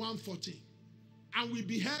 John 1:14. And we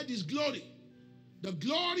beheld his glory. The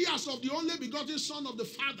glory as of the only begotten Son of the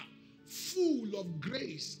Father, full of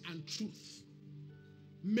grace and truth.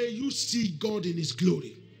 May you see God in his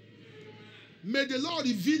glory. May the Lord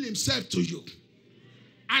reveal himself to you.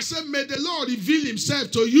 I said, may the Lord reveal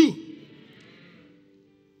himself to you.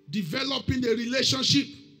 Developing a relationship.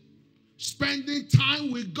 Spending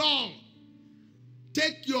time with God.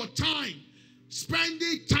 Take your time.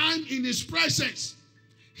 Spending time in his presence.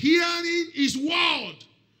 Hearing his word.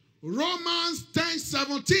 Romans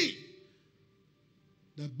 10:17.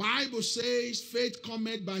 The Bible says, faith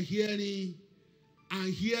cometh by hearing,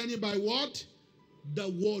 and hearing by what? The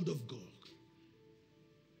word of God.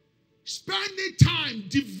 Spending time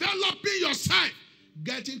developing yourself,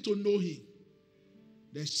 getting to know him.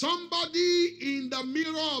 There's somebody in the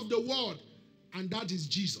mirror of the world, and that is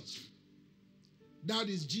Jesus. That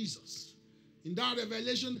is Jesus. In that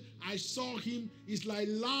revelation, I saw him. It's like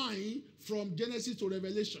line from Genesis to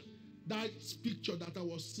Revelation. That picture that I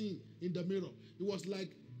was seeing in the mirror. It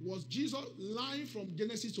was Jesus lying from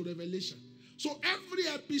Genesis to Revelation. So every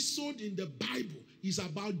episode in the Bible is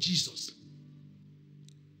about Jesus.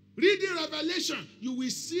 Reading Revelation, you will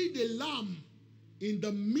see the Lamb in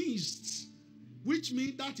the midst, which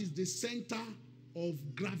means that is the center of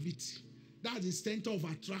gravity. That is the center of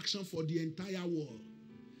attraction for the entire world.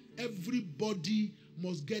 Everybody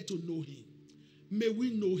must get to know him. May we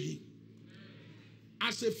know him.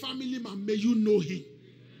 As a family man, may you know him.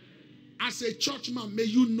 As a church man, may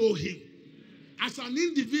you know him. As an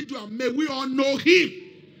individual, may we all know him.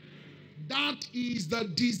 That is the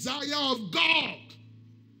desire of God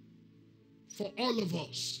for all of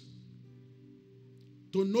us.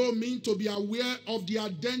 To know means to be aware of the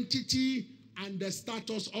identity and the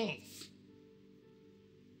status of.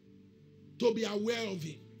 To be aware of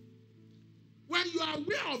him. When you are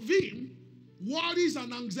aware of him, worries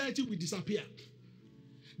and anxiety will disappear.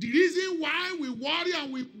 The reason why we worry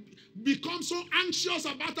and we become so anxious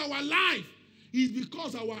about our life is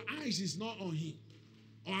because our eyes is not on him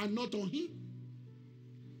or are not on him.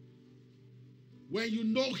 When you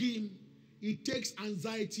know him, it takes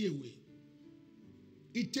anxiety away.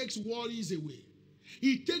 It takes worries away.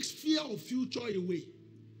 It takes fear of future away.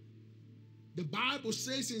 The Bible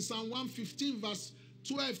says in Psalm 115 verse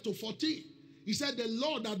 12 to 14, he said the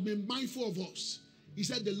Lord had been mindful of us. He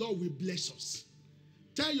said the Lord will bless us.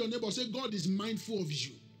 Tell your neighbor, say God is mindful of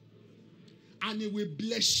you. And he will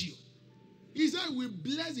bless you. He said he will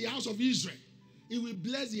bless the house of Israel. He will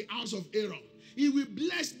bless the house of Aaron. He will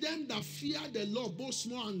bless them that fear the Lord, both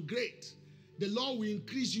small and great. The Lord will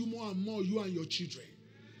increase you more and more, you and your children.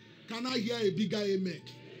 Can I hear a bigger amen?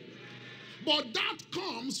 But that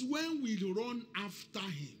comes when we run after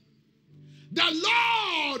him. The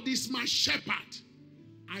Lord is my shepherd.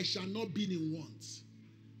 I shall not be in want.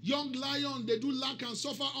 Young lion, they do lack and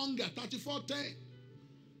suffer hunger. 34:10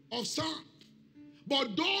 of Psalm.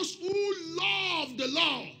 But those who love the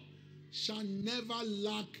Lord shall never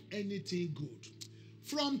lack anything good.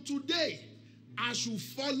 From today, as you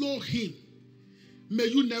follow him, may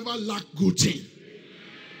you never lack good thing.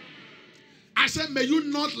 I said, may you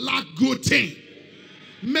not lack good thing.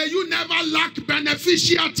 May you never lack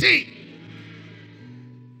beneficial thing.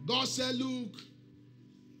 God said, look,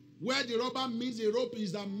 where the rubber meets the rope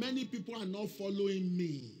is that many people are not following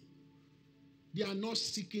me. They are not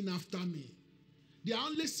seeking after me. They are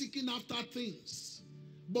only seeking after things.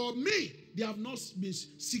 But me, they have not been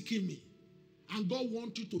seeking me. And God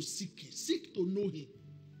wants you to seek him. Seek to know him.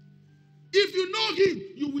 If you know him,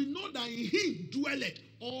 you will know that in him dwelleth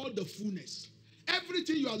all the fullness.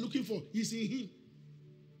 Everything you are looking for is in him.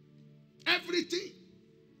 Everything.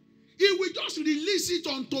 He will just release it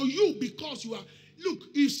unto you because you are. Look,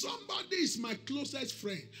 if somebody is my closest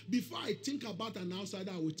friend, before I think about an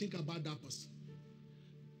outsider, I will think about that person.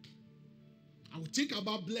 I will think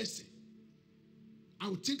about blessing. I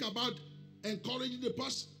will think about encouraging the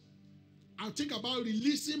person. I will think about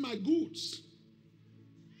releasing my goods.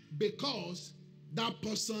 Because that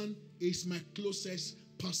person is my closest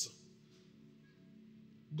person.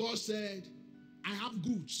 God said, I have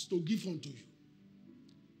goods to give unto you.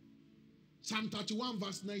 Psalm 31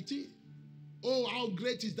 verse 19. Oh, how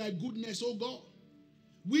great is thy goodness, O God,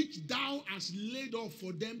 which thou hast laid up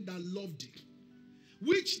for them that love thee,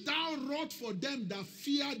 which thou wrought for them that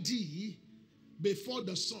fear thee before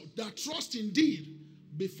the sun, that trust in thee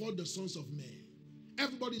before the sons of men.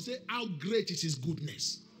 Everybody say, how great is his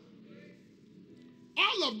goodness.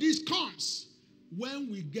 All of this comes when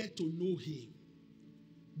we get to know him.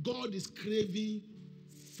 God is craving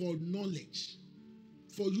for knowledge,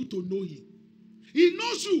 for you to know him. He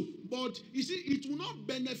knows you, but you see, it will not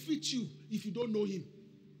benefit you if you don't know him.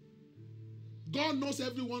 God knows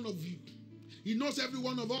every one of you. He knows every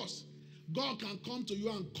one of us. God can come to you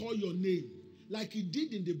and call your name like he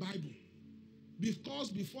did in the Bible. Because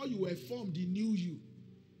before you were formed, he knew you.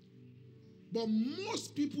 But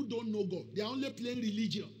most people don't know God. They are only playing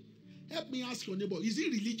religion. Help me ask your neighbor, is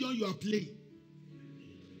it religion you are playing?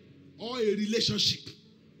 Or a relationship?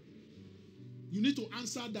 You need to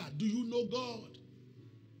answer that. Do you know God?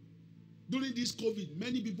 During this COVID,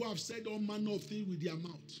 many people have said all manner of things with their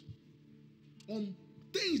mouth. On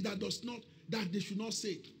things that they should not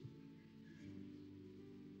say.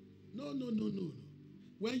 No.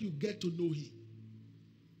 When you get to know him,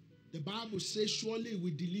 the Bible says, surely he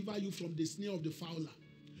will deliver you from the snare of the fowler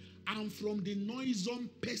and from the noisome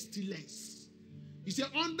pestilence. He said,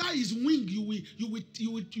 under his wing you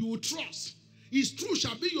will trust. His truth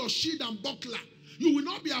shall be your shield and buckler. You will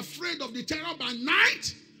not be afraid of the terror by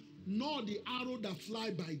night, nor the arrow that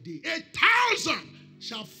fly by day. 1,000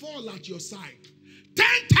 shall fall at your side,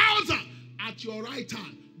 10,000 at your right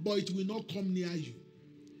hand, but it will not come near you.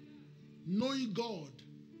 Knowing God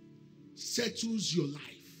settles your life.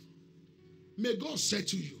 May God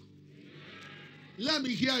settle you. Let me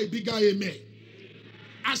hear a bigger amen.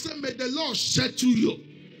 I said, may the Lord settle you.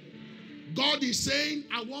 God is saying,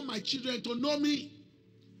 I want my children to know me.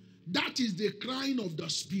 That is the crying of the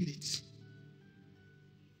Spirit.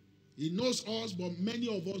 He knows us, but many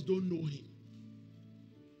of us don't know him.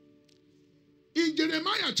 In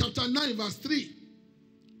Jeremiah chapter 9 verse 3,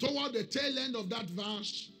 toward the tail end of that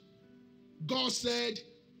verse, God said,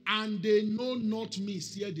 and they know not me,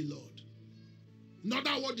 saith the Lord. In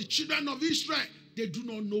other words, the children of Israel, they do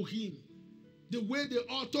not know him the way they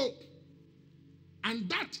ought to. And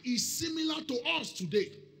that is similar to us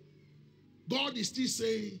today. God is still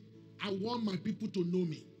saying, I want my people to know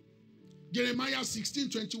me. Jeremiah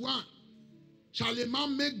 16:21. Shall a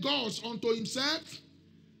man make gods unto himself?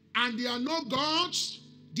 And they are no gods.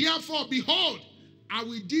 Therefore, behold, I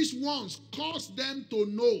will these ones cause them to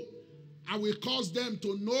know. I will cause them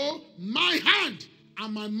to know my hand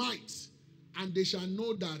and my might. And they shall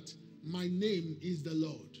know that my name is the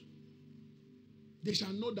Lord. They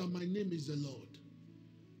shall know that my name is the Lord.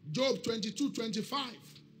 Job 22:25.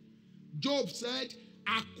 Job said,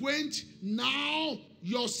 acquaint now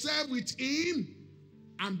yourself with him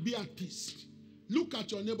and be at peace. Look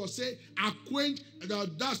at your neighbor, say, acquaint,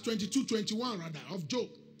 that's 22:21 rather, of Job.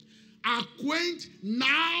 Acquaint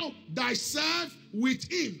now thyself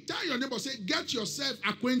with him. Tell your neighbor, say, get yourself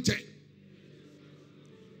acquainted.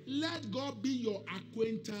 Let God be your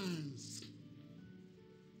acquaintance.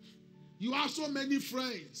 You have so many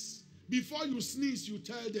friends. Before you sneeze, you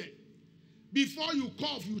tell them. Before you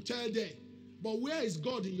cough, you tell them. But where is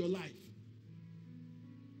God in your life?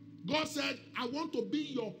 God said, I want to be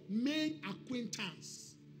your main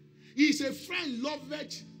acquaintance. He is a friend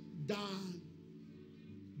loveth than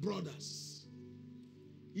brothers.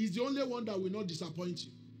 He's the only one that will not disappoint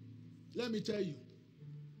you. Let me tell you.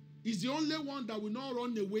 He's the only one that will not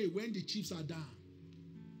run away when the chips are down.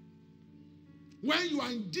 When you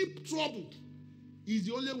are in deep trouble, he's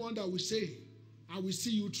the only one that will say, I will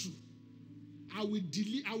see you through. I will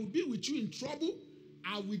be with you in trouble.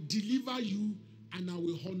 I will deliver you and I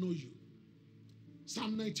will honor you.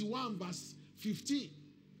 Psalm 91 verse 15.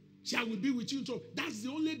 Shall we be with you in trouble? That's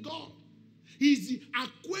the only God. He's the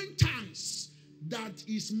acquaintance that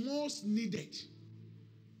is most needed.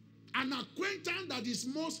 An acquaintance that is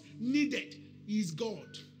most needed is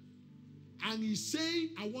God. And he's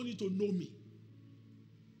saying, I want you to know me.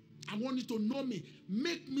 I want you to know me.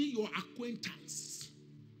 Make me your acquaintance.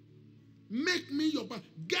 Make me your...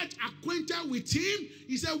 Get acquainted with him.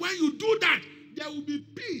 He said, when you do that, there will be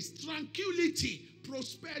peace, tranquility,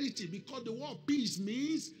 prosperity. Because the word peace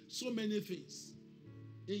means so many things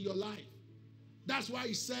in your life. That's why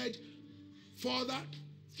he said, further,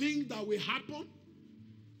 things that will happen,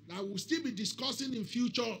 that we'll still be discussing in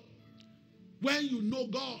future, when you know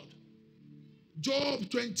God. Job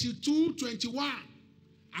 22:21.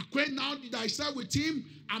 Acquaint now thyself with him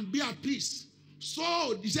and be at peace.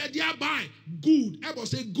 So, he said, thereby, good. Everybody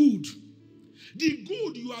say good. The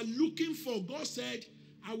good you are looking for, God said,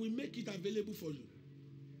 I will make it available for you.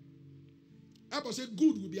 Everybody say,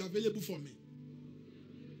 good will be available for me.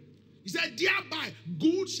 He said, thereby,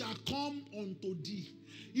 good shall come unto thee.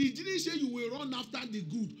 He didn't say you will run after the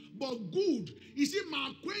good, but good. You see,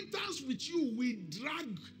 my acquaintance with you will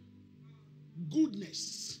drag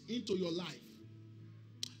goodness into your life.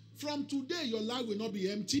 From today, your life will not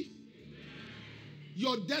be empty. Amen.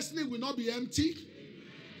 Your destiny will not be empty. Amen.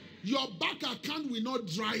 Your bank account will not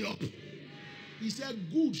dry up. Amen. He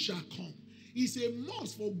said, good shall come. It's a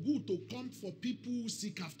must for good to come for people who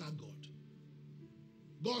seek after God.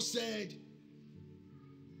 God said,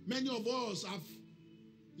 many of us have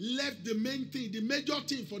left the main thing, the major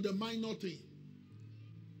thing for the minor thing.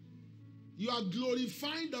 You are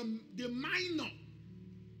glorifying the minor.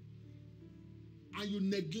 And you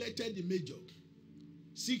neglected the major.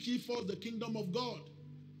 Seek ye first the kingdom of God.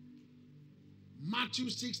 Matthew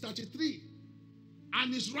 6:33.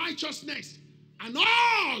 And his righteousness. And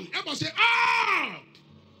all. Everybody say all.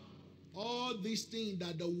 All these things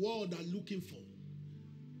that the world are looking for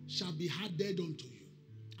shall be added unto you.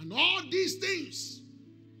 And all these things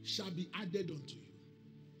shall be added unto you.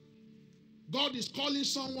 God is calling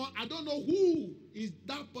someone. I don't know who is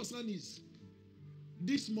that person is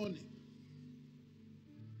this morning.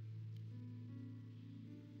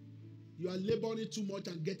 You are laboring too much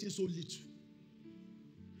and getting so little.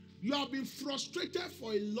 You have been frustrated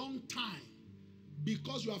for a long time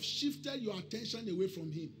because you have shifted your attention away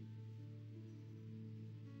from him.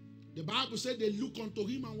 The Bible said they looked unto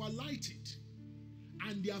him and were lighted,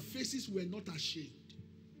 and their faces were not ashamed.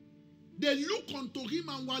 They looked unto him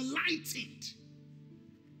and were lightened.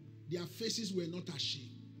 Their faces were not ashamed.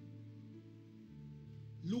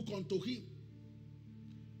 Look unto him.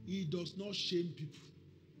 He does not shame people.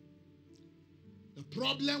 The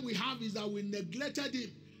problem we have is that we neglected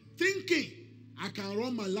him, thinking, I can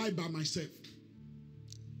run my life by myself.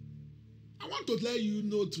 I want to let you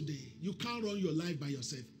know today, you can't run your life by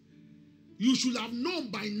yourself. You should have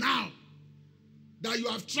known by now that you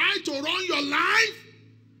have tried to run your life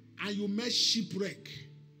and you met shipwreck.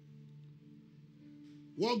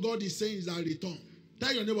 What God is saying is that return.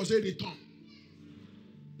 Tell your neighbor, say return.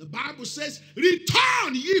 The Bible says,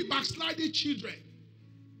 return ye backsliding children.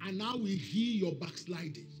 And now we hear your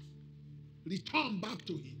backsliding. Return back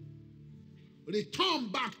to him. Return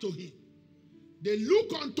back to him. They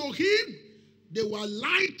look unto him. They were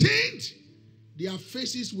lightened. Their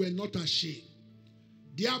faces were not ashamed.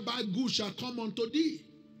 Thereby good shall come unto thee.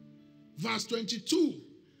 Verse 22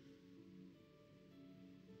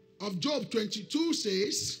 of Job 22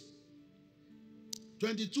 says,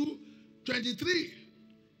 22, 23.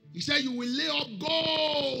 He said, you will lay up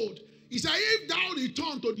gold. He said, if thou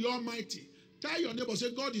return to the Almighty, tell your neighbor,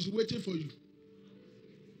 say, God is waiting for you.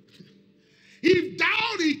 If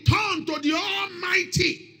thou return to the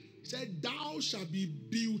Almighty, he said, thou shalt be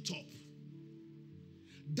built up.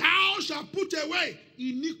 Thou shalt put away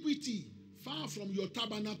iniquity far from your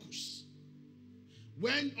tabernacles.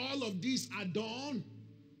 When all of these are done,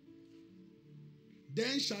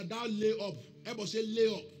 then shalt thou lay up. Everybody say,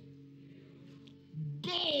 lay up.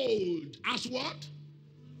 Gold as what?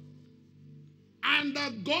 And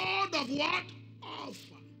the gold of what?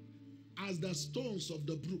 Offer. As the stones of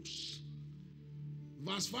the bruise.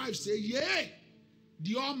 Verse 5 says, yea,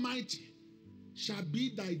 the Almighty shall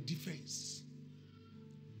be thy defense.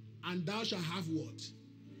 And thou shalt have what?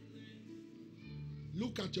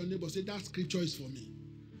 Look at your neighbor. Say, that scripture is for me.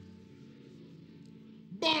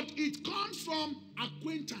 But it comes from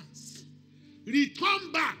acquaintance.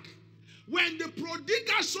 Return back. When the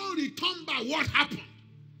prodigal son returned back, what happened?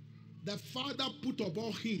 The father put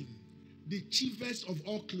upon him the chiefest of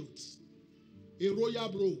all clothes. A royal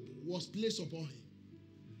robe was placed upon him.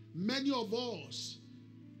 Many of us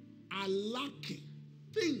are lacking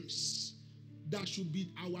things that should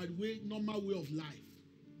be our normal way of life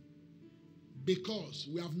because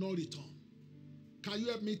we have not returned. Can you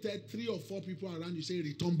help me tell 3 or 4 people around you, say,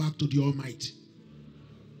 return back to the Almighty?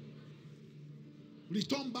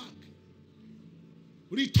 Return back.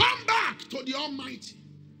 Return back to the Almighty.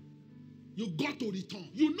 You got to return.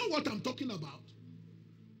 You know what I'm talking about.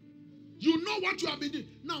 You know what you have been doing.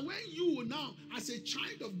 Now, when you now, as a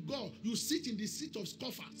child of God, you sit in the seat of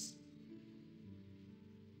scoffers.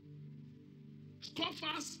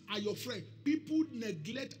 Scoffers are your friend. People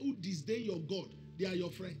neglect who disdain your God. They are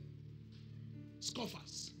your friend.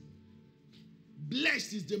 Scoffers.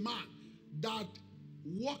 Blessed is the man that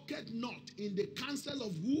walketh not in the counsel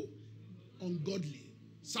of who? Ungodly.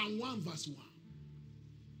 Psalm 1 verse 1.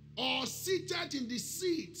 Or seated in the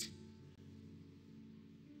seat.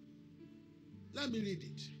 Let me read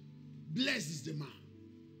it. Blessed is the man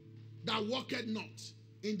that walketh not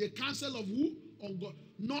in the counsel of who? Ungodly.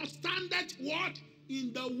 Nor standeth what?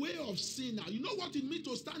 In the way of sinners. You know what it means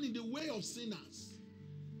to stand in the way of sinners?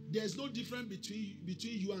 There's no difference between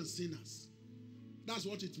you and sinners. That's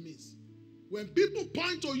what it means. When people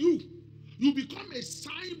point to you, you become a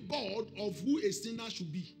signboard of who a sinner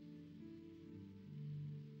should be.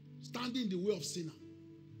 Standing in the way of sinner.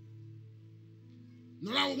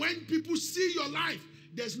 Now, when people see your life,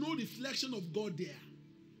 there's no reflection of God there.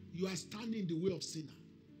 You are standing in the way of sinner.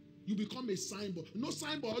 You become a signboard. No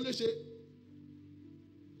signboard always say,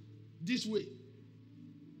 this way.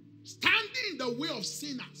 Standing in the way of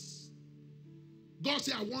sinners. God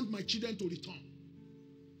said, I want my children to return.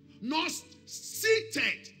 Not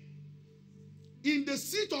seated in the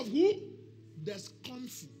seat of who? The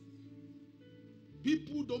scornful.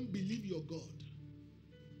 People don't believe your God.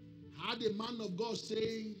 I had a man of God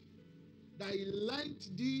say that he learned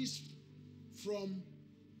this from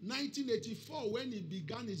 1984 when he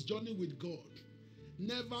began his journey with God.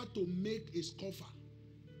 Never to make a scoffer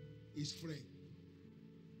his friend.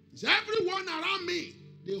 He said, everyone around me,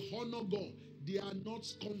 they honor God. They are not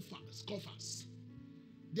scoffers.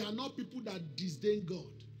 They are not people that disdain God.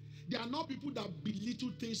 They are not people that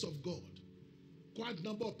belittle things of God. Quite a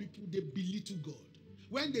number of people, they belittle God.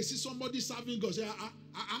 When they see somebody serving God, say,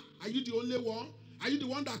 are you the only one? Are you the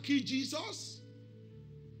one that killed Jesus?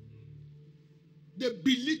 They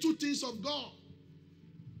belittle things of God.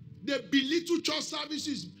 They belittle church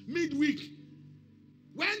services midweek.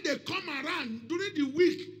 When they come around during the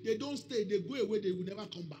week, they don't stay. They go away. They will never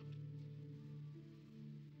come back.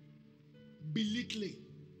 Belittling.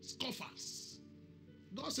 Scoffers.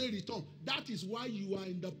 God said return. That is why you are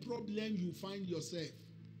in the problem you find yourself.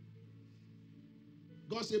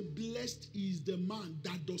 God said, blessed is the man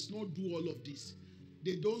that does not do all of this.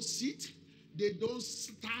 They don't sit. They don't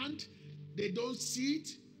stand. They don't sit.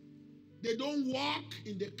 They don't walk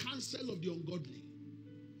in the counsel of the ungodly.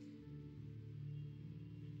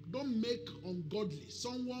 Don't make ungodly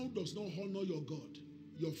someone who does not honor your God,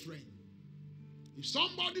 your friend. If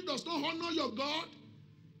somebody does not honor your God,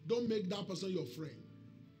 don't make that person your friend.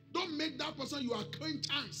 Don't make that person your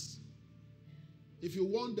acquaintance. if you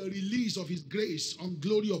want the release of his grace on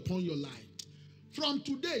glory upon your life, from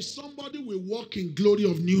today, somebody will walk in glory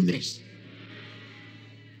of newness.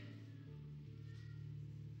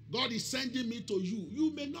 God is sending me to you.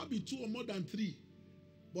 You may not be 2 or more than 3,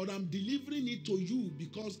 but I'm delivering it to you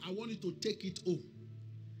because I want you to take it home.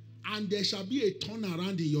 And there shall be a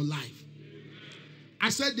turnaround in your life. I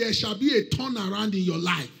said there shall be a turnaround in your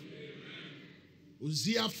life.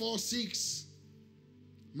 Hosea 4:6.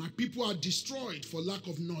 My people are destroyed for lack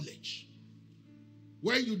of knowledge.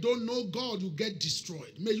 When you don't know God, you get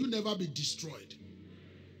destroyed. May you never be destroyed.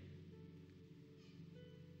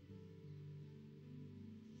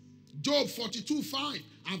 Job 42:5.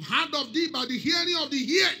 I've heard of thee by the hearing of the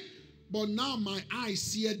ear, but now my eyes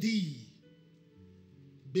see thee.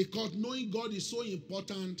 Because knowing God is so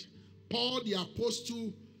important, Paul the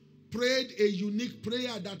apostle prayed a unique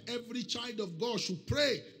prayer that every child of God should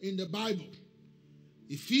pray in the Bible.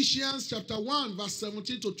 Ephesians chapter 1 verse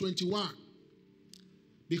 17 to 21.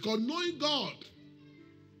 Because knowing God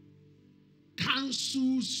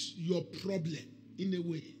cancels your problem in a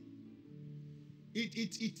way.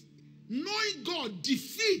 Knowing God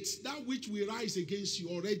defeats that which will rise against you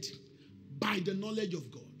already by the knowledge of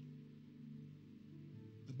God.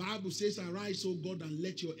 The Bible says, arise, O God, and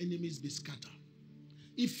let your enemies be scattered.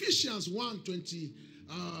 Ephesians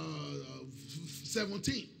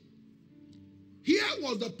 1:17. Here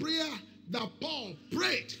was the prayer that Paul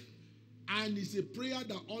prayed. And it's a prayer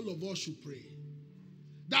that all of us should pray.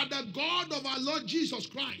 That the God of our Lord Jesus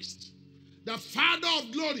Christ, the Father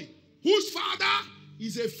of glory, whose Father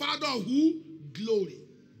is a Father of who? Glory,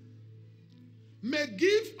 may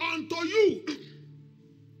give unto you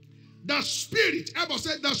the Spirit, ever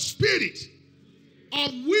said the Spirit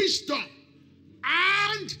of wisdom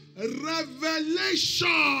and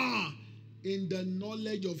revelation in the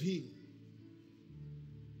knowledge of him.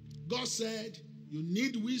 God said, you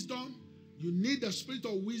need wisdom, you need the spirit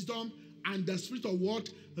of wisdom and the spirit of what?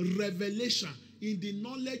 Revelation in the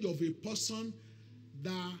knowledge of a person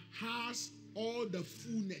that has all the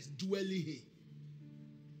fullness dwelling in.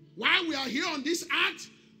 While we are here on this earth,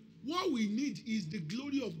 what we need is the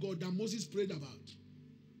glory of God that Moses prayed about.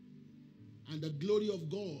 And the glory of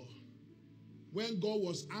God, when God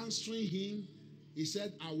was answering him, he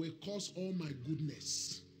said, I will cause all my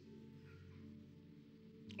goodness.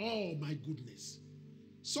 All my goodness.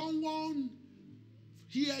 Someone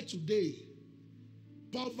here today,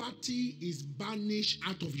 poverty is banished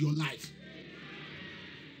out of your life.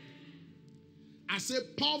 I say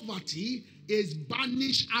poverty is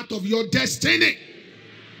banished out of your destiny.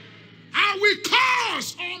 I will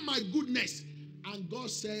cause all my goodness. And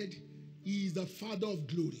God said, he is the Father of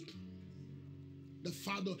glory. The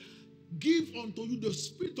Father. Give unto you the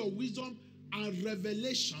spirit of wisdom and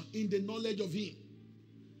revelation in the knowledge of him.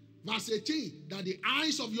 Verse 18, that the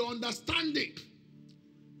eyes of your understanding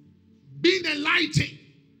being enlightened,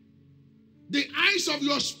 the eyes of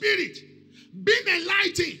your spirit being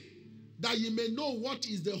enlightened, that you may know what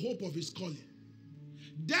is the hope of his calling.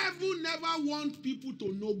 Devil never wants people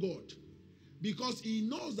to know God, because he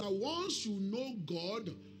knows that once you know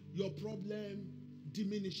God, your problem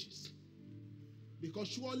diminishes. Because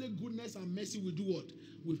surely goodness and mercy will do what?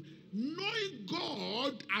 With knowing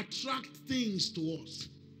God attracts things to us.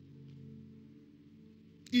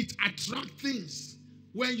 It attracts things.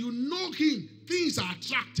 When you know him, things are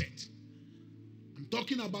attracted. I'm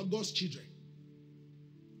talking about God's children.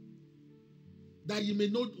 That you may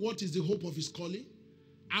know what is the hope of his calling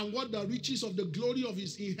and what the riches of the glory of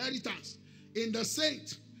his inheritance in the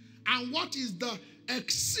saints, and what is the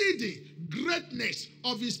exceeding greatness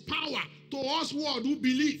of his power to us who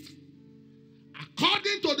believe,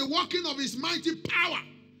 according to the working of his mighty power,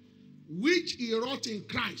 which he wrought in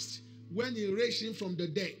Christ when he raised him from the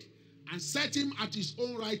dead and set him at his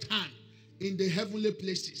own right hand in the heavenly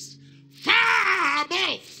places, far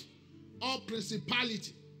above all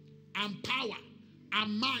principality and power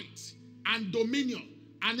and might and dominion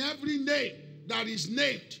and every name that is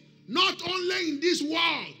named, not only in this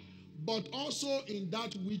world, but also in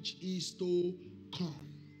that which is to come.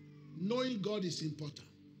 Knowing God is important.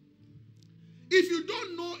 If you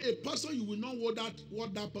don't know a person, you will not know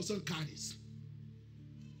what that person carries.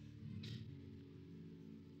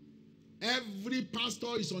 Every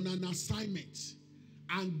pastor is on an assignment,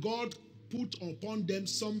 and God put upon them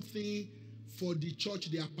something for the church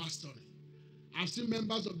they are pastoring. I've seen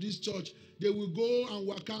members of this church, they will go and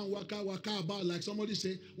waka about, like somebody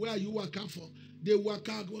say, where are you waka for? They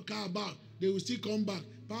waka about. They will still come back.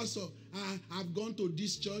 Pastor, I've gone to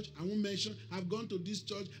this church. I won't mention. I've gone to this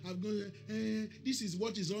church. I've gone. This is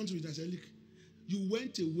what is wrong with us. I said, look, you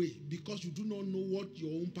went away because you do not know what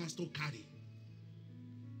your own pastor carry.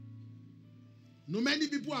 No, many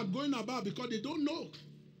people are going about because they don't know.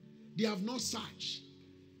 They have not searched.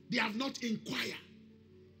 They have not inquired.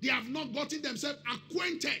 They have not gotten themselves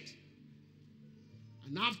acquainted.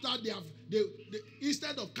 And after they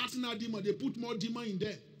instead of casting out demon, they put more demon in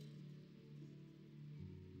them.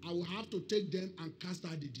 I will have to take them and cast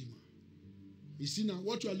out the demon. You see now,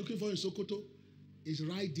 what you are looking for in Sokoto is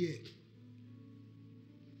right there.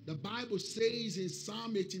 The Bible says in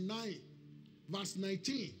Psalm 89, verse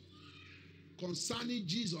 19, concerning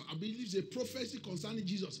Jesus, I believe it's a prophecy concerning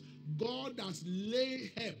Jesus. God has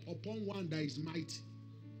laid help upon one that is mighty.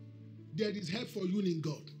 There is help for you in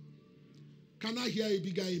God. Can I hear a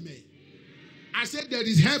bigger amen? I said there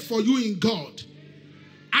is help for you in God.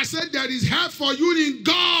 I said there is help for you in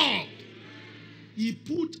God. He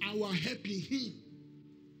put our help in him.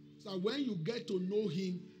 So when you get to know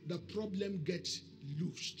him, the problem gets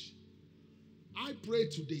loosed. I pray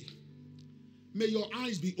today, may your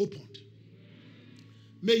eyes be opened.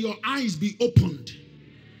 May your eyes be opened.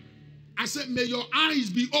 I said, may your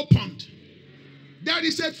eyes be opened. There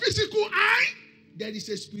is a physical eye, there is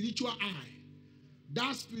a spiritual eye.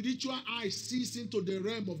 That spiritual eye sees into the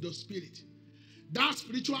realm of the spirit. That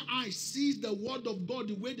spiritual eye sees the word of God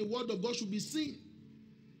the way the word of God should be seen.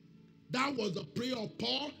 That was the prayer of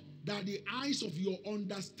Paul, that the eyes of your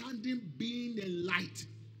understanding being enlightened.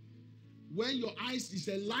 When your eyes is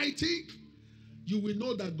enlightened, you will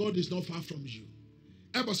know that God is not far from you.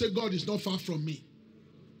 Ever say, God is not far from me.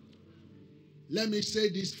 Let me say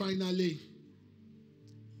this finally.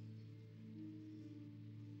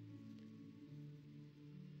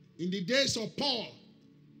 In the days of Paul,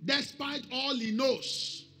 despite all he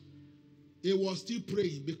knows, he was still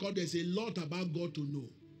praying because there's a lot about God to know.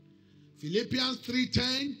 Philippians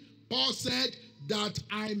 3:10, Paul said that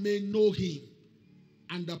I may know him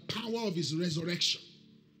and the power of his resurrection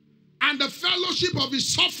and the fellowship of his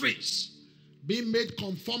sufferings, being made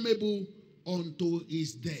conformable unto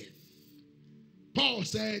his death. Paul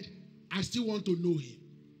said, I still want to know him.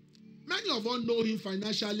 Many of us know him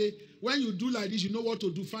financially. When you do like this, you know what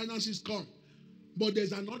to do. Finances come. But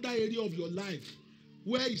there's another area of your life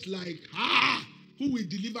where it's like, who will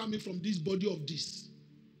deliver me from this body of this?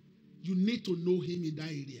 You need to know him in that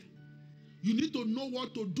area. You need to know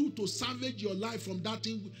what to do to salvage your life from that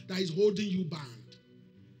thing that is holding you bound.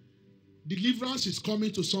 Deliverance is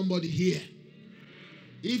coming to somebody here.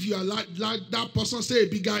 If you are like that person, say a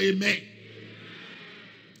bigger amen.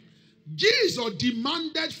 Jesus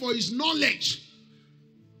demanded for his knowledge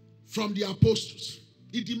from the apostles.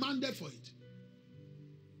 He demanded for it.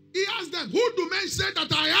 He asked them, who do men say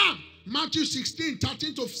that I am? Matthew 16,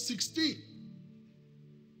 13 to 16.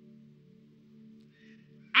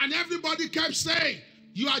 And everybody kept saying,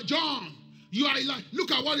 you are John. You are Elijah.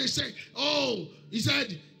 Look at what they say. Oh, he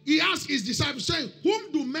said, he asked his disciples, saying,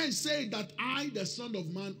 whom do men say that I, the Son of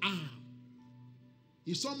Man, am?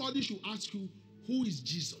 If somebody should ask you, who is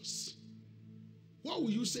Jesus? What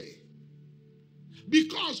will you say?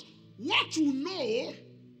 Because what you know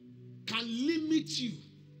can limit you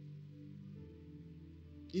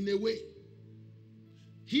in a way.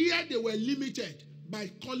 Here they were limited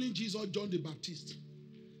by calling Jesus John the Baptist.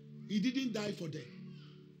 He didn't die for them.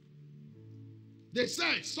 They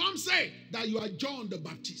said, some say that you are John the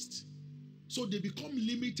Baptist. So they become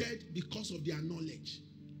limited because of their knowledge.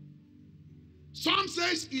 Some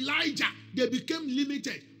says Elijah. They became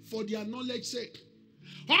limited for their knowledge sake.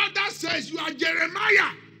 Others says you are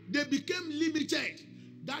Jeremiah. They became limited.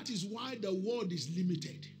 That is why the world is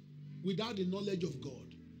limited without the knowledge of God.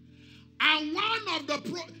 And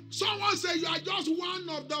someone said you are just one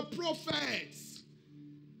of the prophets.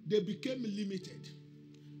 They became limited.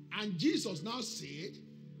 And Jesus now said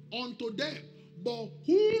unto them, but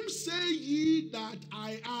whom say ye that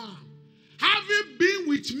I am? Having been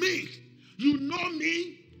with me, you know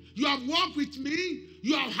me, you have walked with me,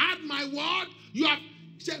 you have heard my word, you have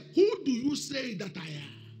said, who do you say that I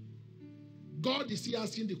am? God is here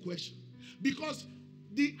asking the question. Because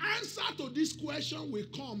the answer to this question will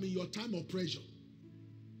come in your time of pressure.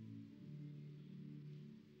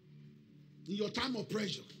 In your time of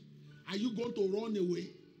pressure, are you going to run away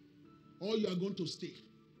or you are going to stay?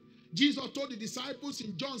 Jesus told the disciples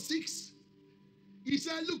in John 6, he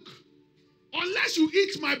said, look, unless you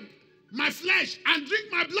eat my flesh and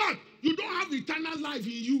drink my blood, you don't have eternal life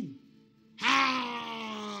in you.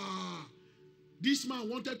 This man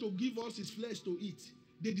wanted to give us his flesh to eat.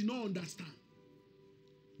 They did not understand.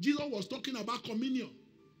 Jesus was talking about communion,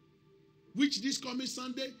 which this coming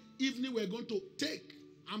Sunday evening we're going to take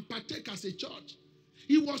and partake as a church.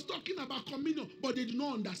 He was talking about communion, but they did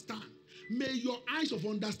not understand. May your eyes of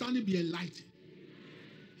understanding be enlightened.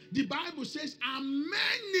 The Bible says, and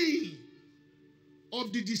many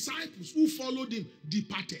of the disciples who followed him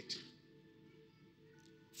departed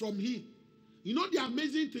from him. You know the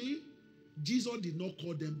amazing thing? Jesus did not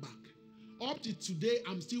call them back. Up to today,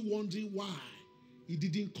 I'm still wondering why he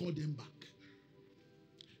didn't call them back.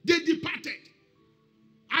 They departed.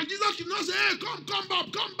 And Jesus did not say, hey, come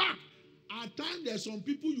back. At times, there are some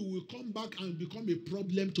people you will come back and become a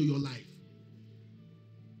problem to your life.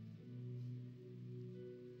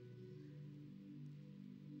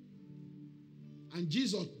 And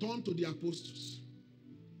Jesus turned to the apostles.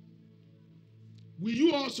 Will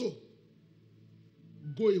you also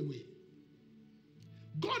go away?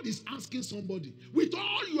 God is asking somebody, with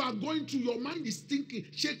all you are going through, your mind is thinking,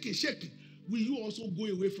 shaking. Will you also go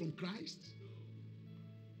away from Christ?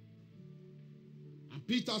 And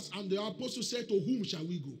Peter and the apostles said, to whom shall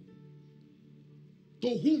we go?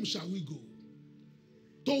 To whom shall we go?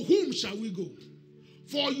 To whom shall we go?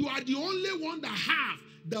 For you are the only one that have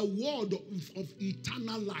the word of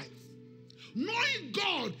eternal life. Knowing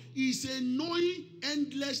God is a knowing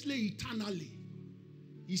endlessly, eternally.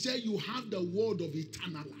 He said you have the word of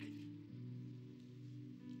eternal life.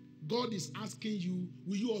 God is asking you,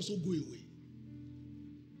 will you also go away?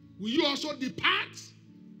 Will you also depart?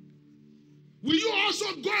 Will you also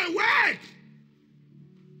go away?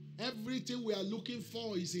 Everything we are looking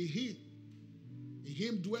for is in him. In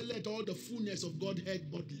him dwelleth all the fullness of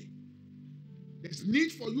Godhead bodily. There's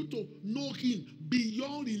need for you to know him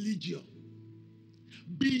beyond religion.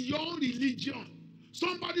 Beyond religion.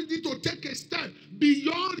 Somebody need to take a step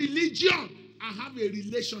beyond religion and have a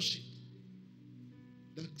relationship.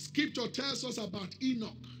 The scripture tells us about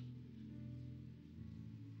Enoch.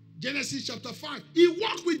 Genesis chapter 5. He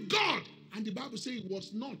walked with God. And the Bible says it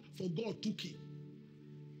was not, for God took him.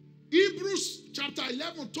 Hebrews chapter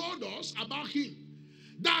 11 told us about him.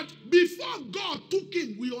 That before God took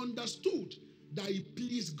him, we understood that he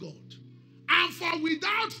pleased God. And for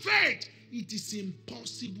without faith, it is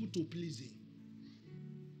impossible to please him.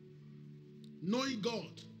 Knowing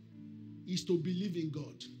God is to believe in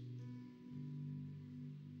God.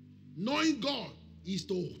 Knowing God is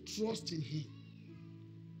to trust in him.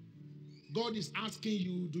 God is asking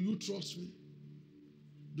you, do you trust me?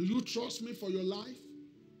 Do you trust me for your life?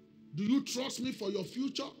 Do you trust me for your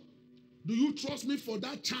future? Do you trust me for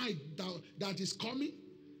that child that is coming?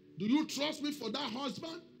 Do you trust me for that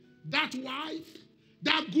husband, that wife,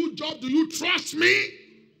 that good job? Do you trust me?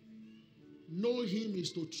 Know him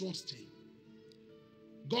is to trust him.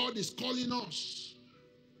 God is calling us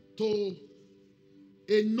to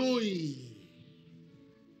a knowing.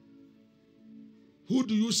 Who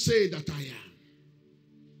do you say that I am?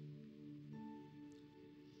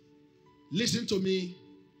 Listen to me.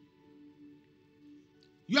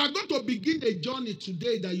 You are going to begin a journey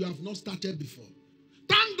today that you have not started before.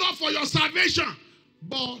 Thank God for your salvation.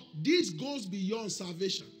 But this goes beyond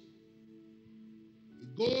salvation.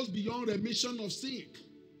 It goes beyond remission of sin.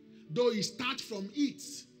 Though it starts from it.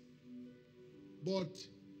 But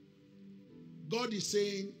God is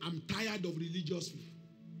saying, I'm tired of religious people.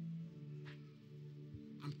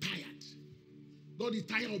 I'm tired. God is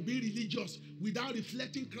tired of being religious without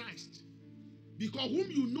reflecting Christ. Because whom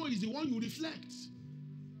you know is the one you reflect.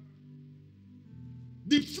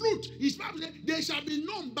 The fruit is probably, they shall be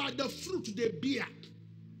known by the fruit they bear.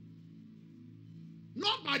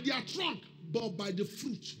 Not by their trunk, but by the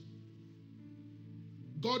fruit.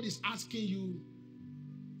 God is asking you,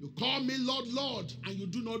 you call me Lord, Lord, and you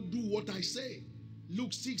do not do what I say.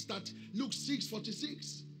 Luke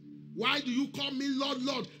 6:46. Why do you call me Lord,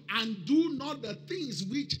 Lord, and do not the things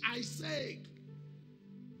which I say?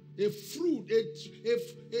 A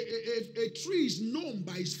tree is known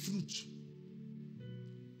by its fruit.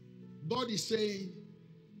 God is saying,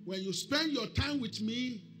 when you spend your time with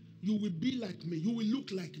me, you will be like me. You will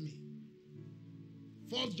look like me.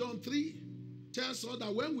 1 John 3 tells us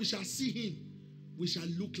that when we shall see him, we shall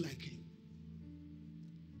look like him.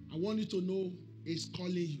 I want you to know he's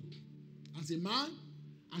calling you. As a man,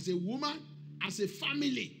 as a woman, as a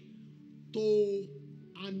family, to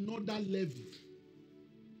another level.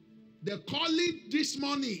 The calling this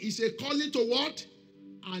morning is a calling to what?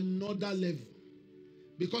 Another level.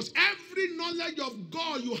 Because every knowledge of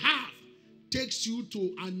God you have takes you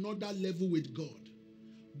to another level with God.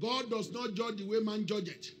 God does not judge the way man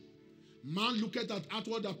judges. Man looketh at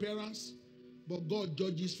outward appearance, but God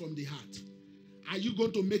judges from the heart. Are you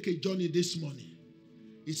going to make a journey this morning?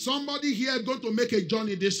 Is somebody here going to make a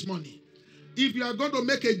journey this morning? If you are going to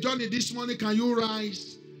make a journey this morning, can you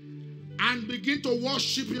rise and begin to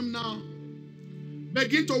worship him now?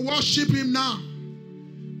 Begin to worship him now.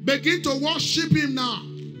 Begin to worship him now.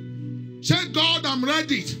 Say, God, I'm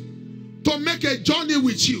ready to make a journey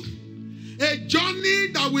with you. A journey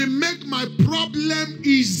that will make my problem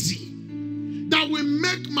easy. That will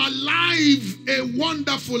make my life a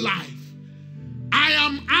wonderful life. I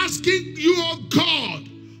am asking you, oh God,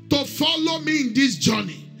 to follow me in this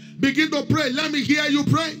journey. Begin to pray. Let me hear you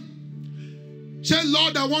pray. Say,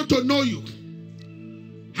 Lord, I want to know you.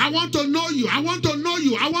 I want to know you. I want to know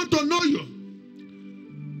you. I want to know you.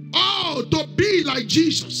 Oh, to be like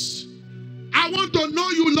Jesus. I want to know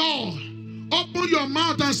you, Lord. Open your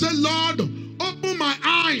mouth and say, Lord, open my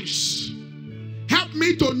eyes. Help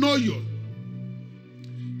me to know you.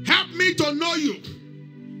 Help me to know you.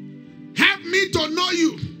 Help me to know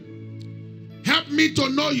you. Help me to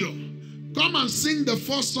know you. Come and sing the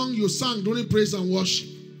first song you sang during praise and worship.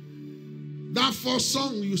 That first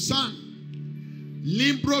song you sang.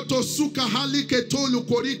 Limbro to suka halike tolu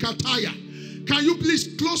korika taya. Can you please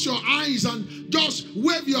close your eyes and just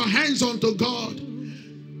wave your hands unto God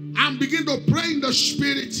and begin to pray in the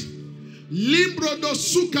spirit? Limbro do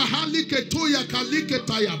suka halike toya kalike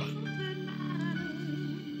tayaba.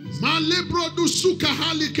 Malebro do suka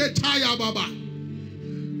halike tayababa.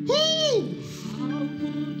 Whoo!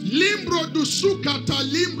 Limbro do sukata,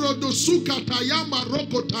 limbro do sukata yama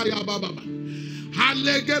roko tayababa.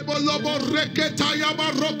 Halege bolobo reke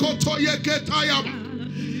tayaba roko toyeke tayaba.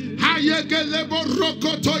 Hayege lebo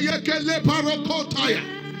roko toyeke lepa roko taya.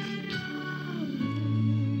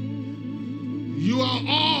 You are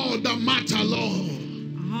all that matter, Lord.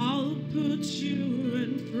 I'll put you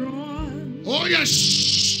in front. Oh yes.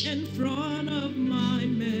 In front of my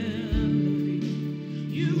melody.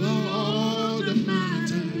 You are all that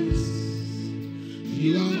matters.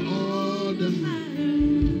 You are all that matters.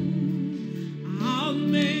 I'll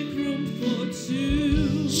make room for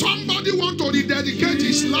two. Somebody want to rededicate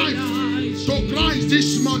his life to Christ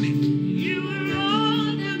this morning. You are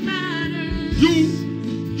all that matters.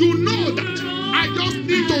 You know that I just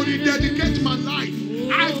need to rededicate my life.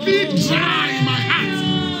 I feel dry in my heart.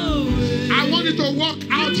 I want you to walk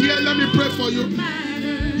out here. Let me pray for you.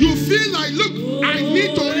 You feel like, look, I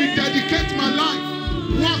need to rededicate my life.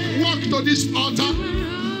 Walk to this altar.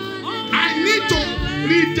 I need to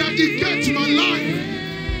rededicate my life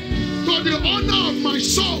to the honor of my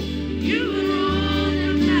soul.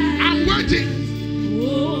 I'm waiting.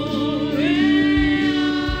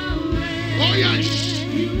 Oh yes.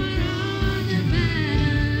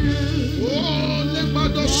 Oh,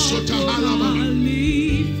 lebado sota halaba.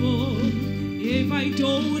 If I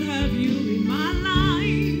don't have you in my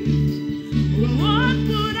life, what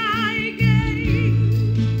would I gain?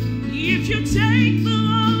 If you take the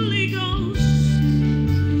Holy Ghost,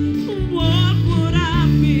 what would I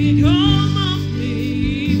become of me?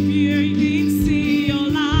 If you didn't see your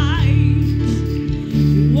light,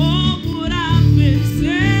 what would have been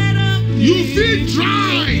said of me? You feel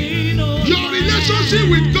dry. Your relationship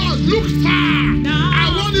with God look far. I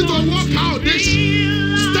want you to walk out this.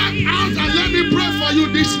 Step out and let me pray for you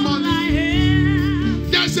this morning.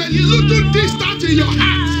 There's a little distance in your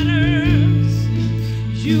heart.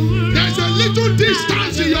 There's a little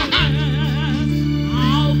distance in your heart.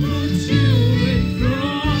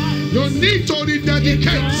 You need to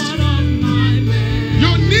rededicate.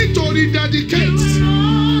 You need to rededicate.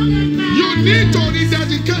 You need to rededicate.